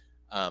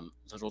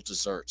little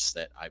desserts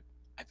that I've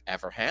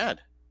ever had.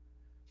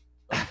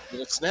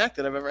 Little snack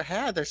that I've ever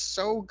had. They're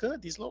so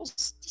good. These little,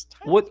 just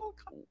tiny little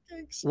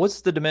cupcakes. What's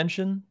the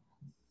dimension?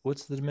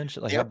 What's the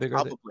dimension? Like, how big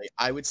are they?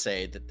 I would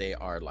say that they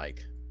are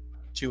like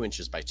 2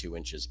 inches by 2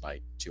 inches by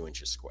 2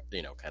 inches square.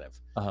 You know, kind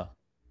of.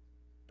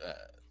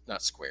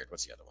 Not squared.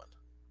 What's the other one?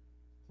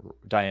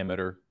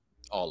 Diameter.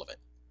 All of it.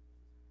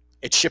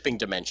 Its shipping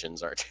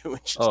dimensions are 2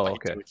 inches. Oh, by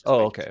okay. 2 inches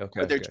Okay.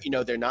 But they're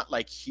they're not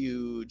like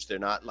huge. They're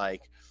not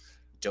like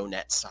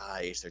donut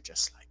size. They're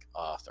just like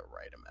the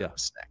right amount of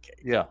snack cake.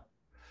 Yeah.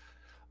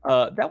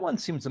 That one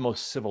seems the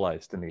most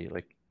civilized to me.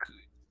 Like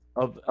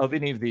of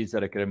any of these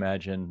that I could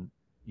imagine,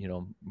 you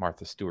know,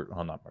 Martha Stewart.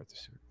 Oh, not Martha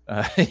Stewart.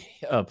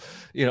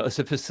 You know, a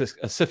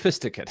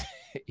sophisticate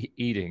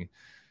eating.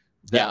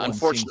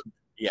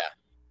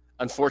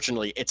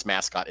 Unfortunately, its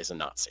mascot is a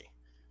Nazi.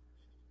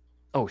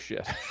 Oh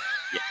shit.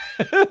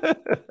 Yeah.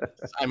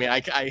 I mean,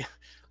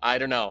 I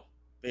don't know.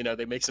 You know,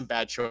 they make some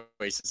bad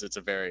choices. It's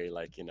a very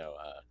like, you know,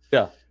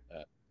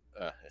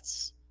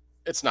 it's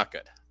not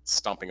good. It's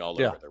stomping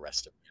all over the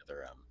rest of the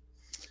other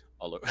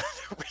all over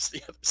the rest of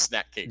the other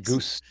snack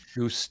cakes.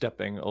 Goose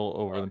stepping all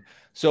over them.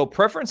 So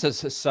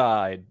preferences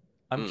aside,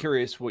 I'm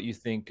curious what you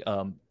think.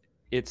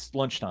 It's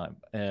lunchtime,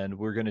 and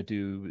we're gonna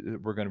do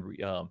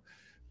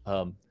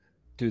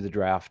the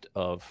draft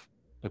of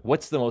like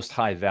what's the most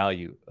high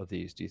value of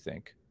these? Do you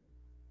think?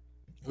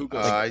 Who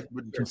goes?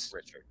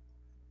 Richard.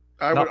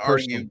 I would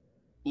argue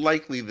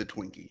likely the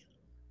Twinkie.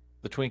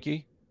 The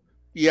Twinkie?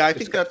 Yeah, I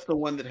think that's the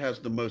one that has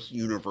the most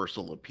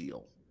universal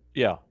appeal.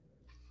 Yeah.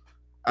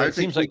 It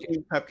seems like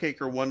Cupcake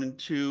are 1 and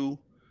 2.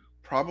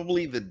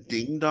 Probably the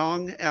Ding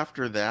Dong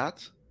after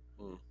that.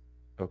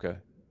 Okay.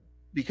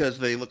 Because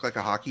they look like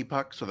a hockey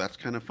puck, so that's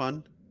kind of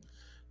fun.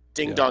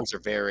 Ding Dongs are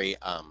very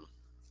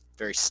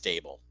very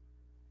stable.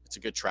 It's a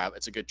good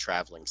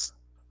traveling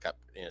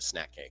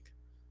snack cake.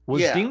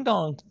 Was Ding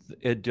Dong?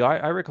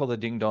 I recall the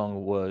Ding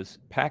Dong was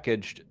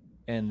packaged,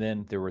 and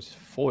then there was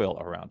foil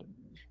around it.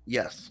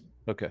 Yes.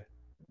 Okay.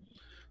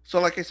 So,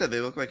 like I said,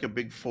 they look like a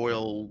big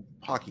foil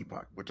hockey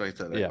puck, which I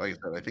said, I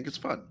think it's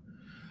fun.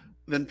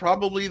 Then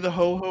probably the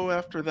Ho Ho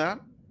after that,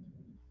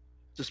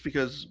 just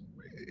because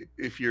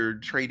if you're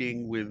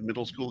trading with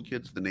middle school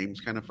kids, the name's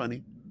kind of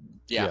funny.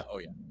 Yeah. Oh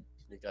yeah.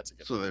 I think that's a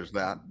good. So there's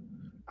that.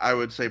 I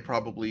would say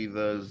probably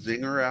the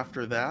Zinger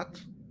after that.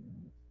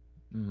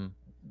 Mm-hmm.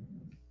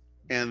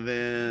 And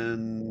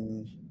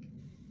then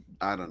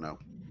I don't know.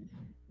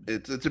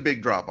 It's a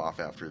big drop off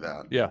after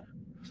that. Yeah.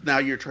 So now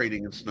you're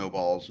trading in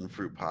snowballs and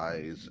fruit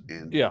pies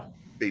and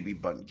baby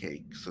bun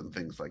cakes and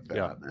things like that.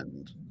 Yeah.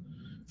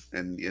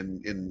 And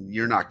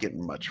you're not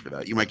getting much for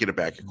that. You might get a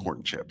bag of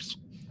corn chips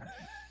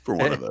for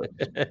one of those.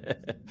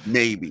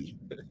 Maybe.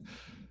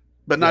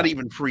 But not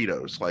even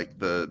Fritos, like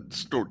the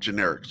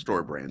generic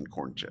store brand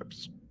corn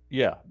chips.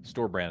 Yeah,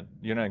 store brand.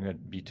 You're not going to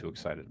be too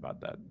excited about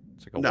that.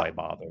 It's like why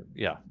bother?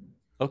 Yeah.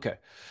 Okay.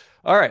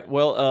 All right.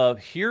 Well,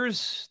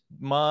 here's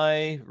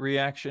my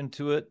reaction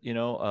to it. You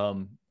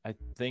know, I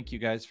thank you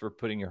guys for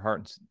putting your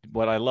heart in.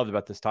 What I loved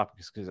about this topic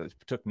is because it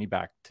took me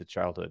back to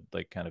childhood,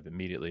 like kind of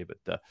immediately.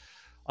 But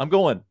I'm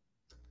going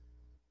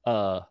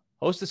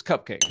Hostess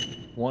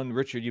Cupcake. One,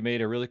 Richard, you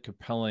made a really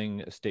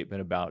compelling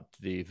statement about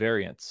the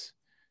variants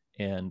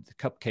and the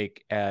cupcake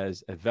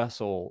as a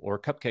vessel, or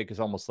cupcake is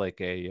almost like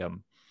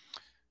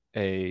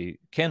a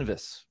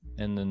canvas,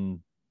 and then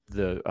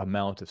the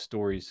amount of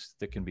stories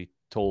that can be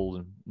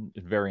told in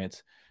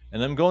variants.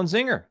 And then I'm going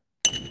Zinger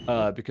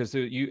because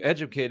you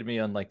educated me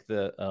on like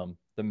the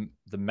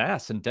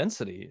mass and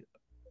density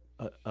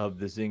of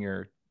the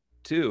Zinger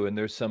too, and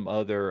there's some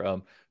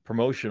other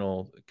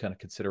promotional kind of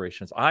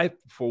considerations. I,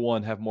 for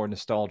one, have more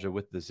nostalgia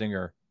with the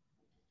Zinger,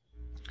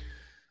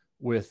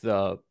 with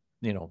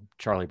you know,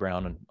 Charlie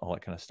Brown and all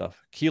that kind of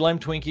stuff. Key lime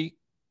Twinkie,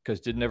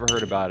 because never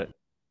heard about it.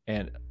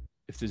 And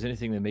if there's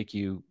anything that make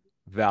you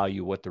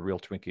value what the real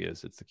Twinkie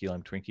is, it's the key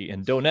lime Twinkie.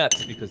 And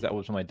donuts, because that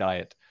was my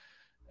diet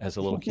as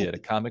a little kid. A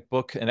comic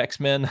book, an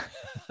X-Men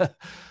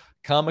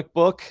comic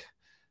book,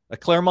 a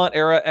Claremont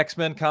era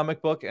X-Men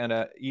comic book,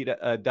 and eat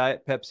a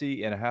Diet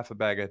Pepsi and a half a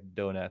bag of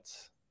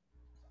donuts.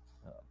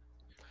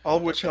 All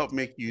of which help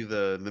make you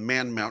the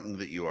man mountain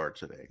that you are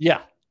today.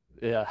 Yeah.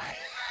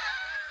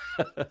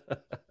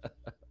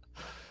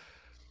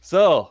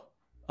 So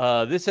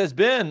this has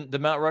been the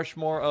Mount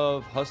Rushmore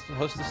of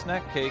Hostess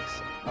Snack Cakes.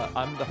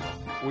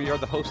 We are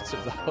the hosts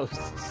of the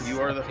hosts.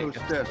 You are the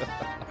hostess,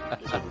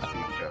 so to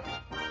speak, Jeff.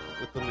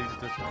 the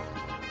leastest.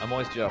 I'm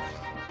always Jeff.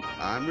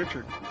 I'm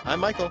Richard. I'm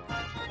Michael.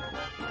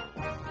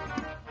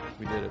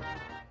 We did it.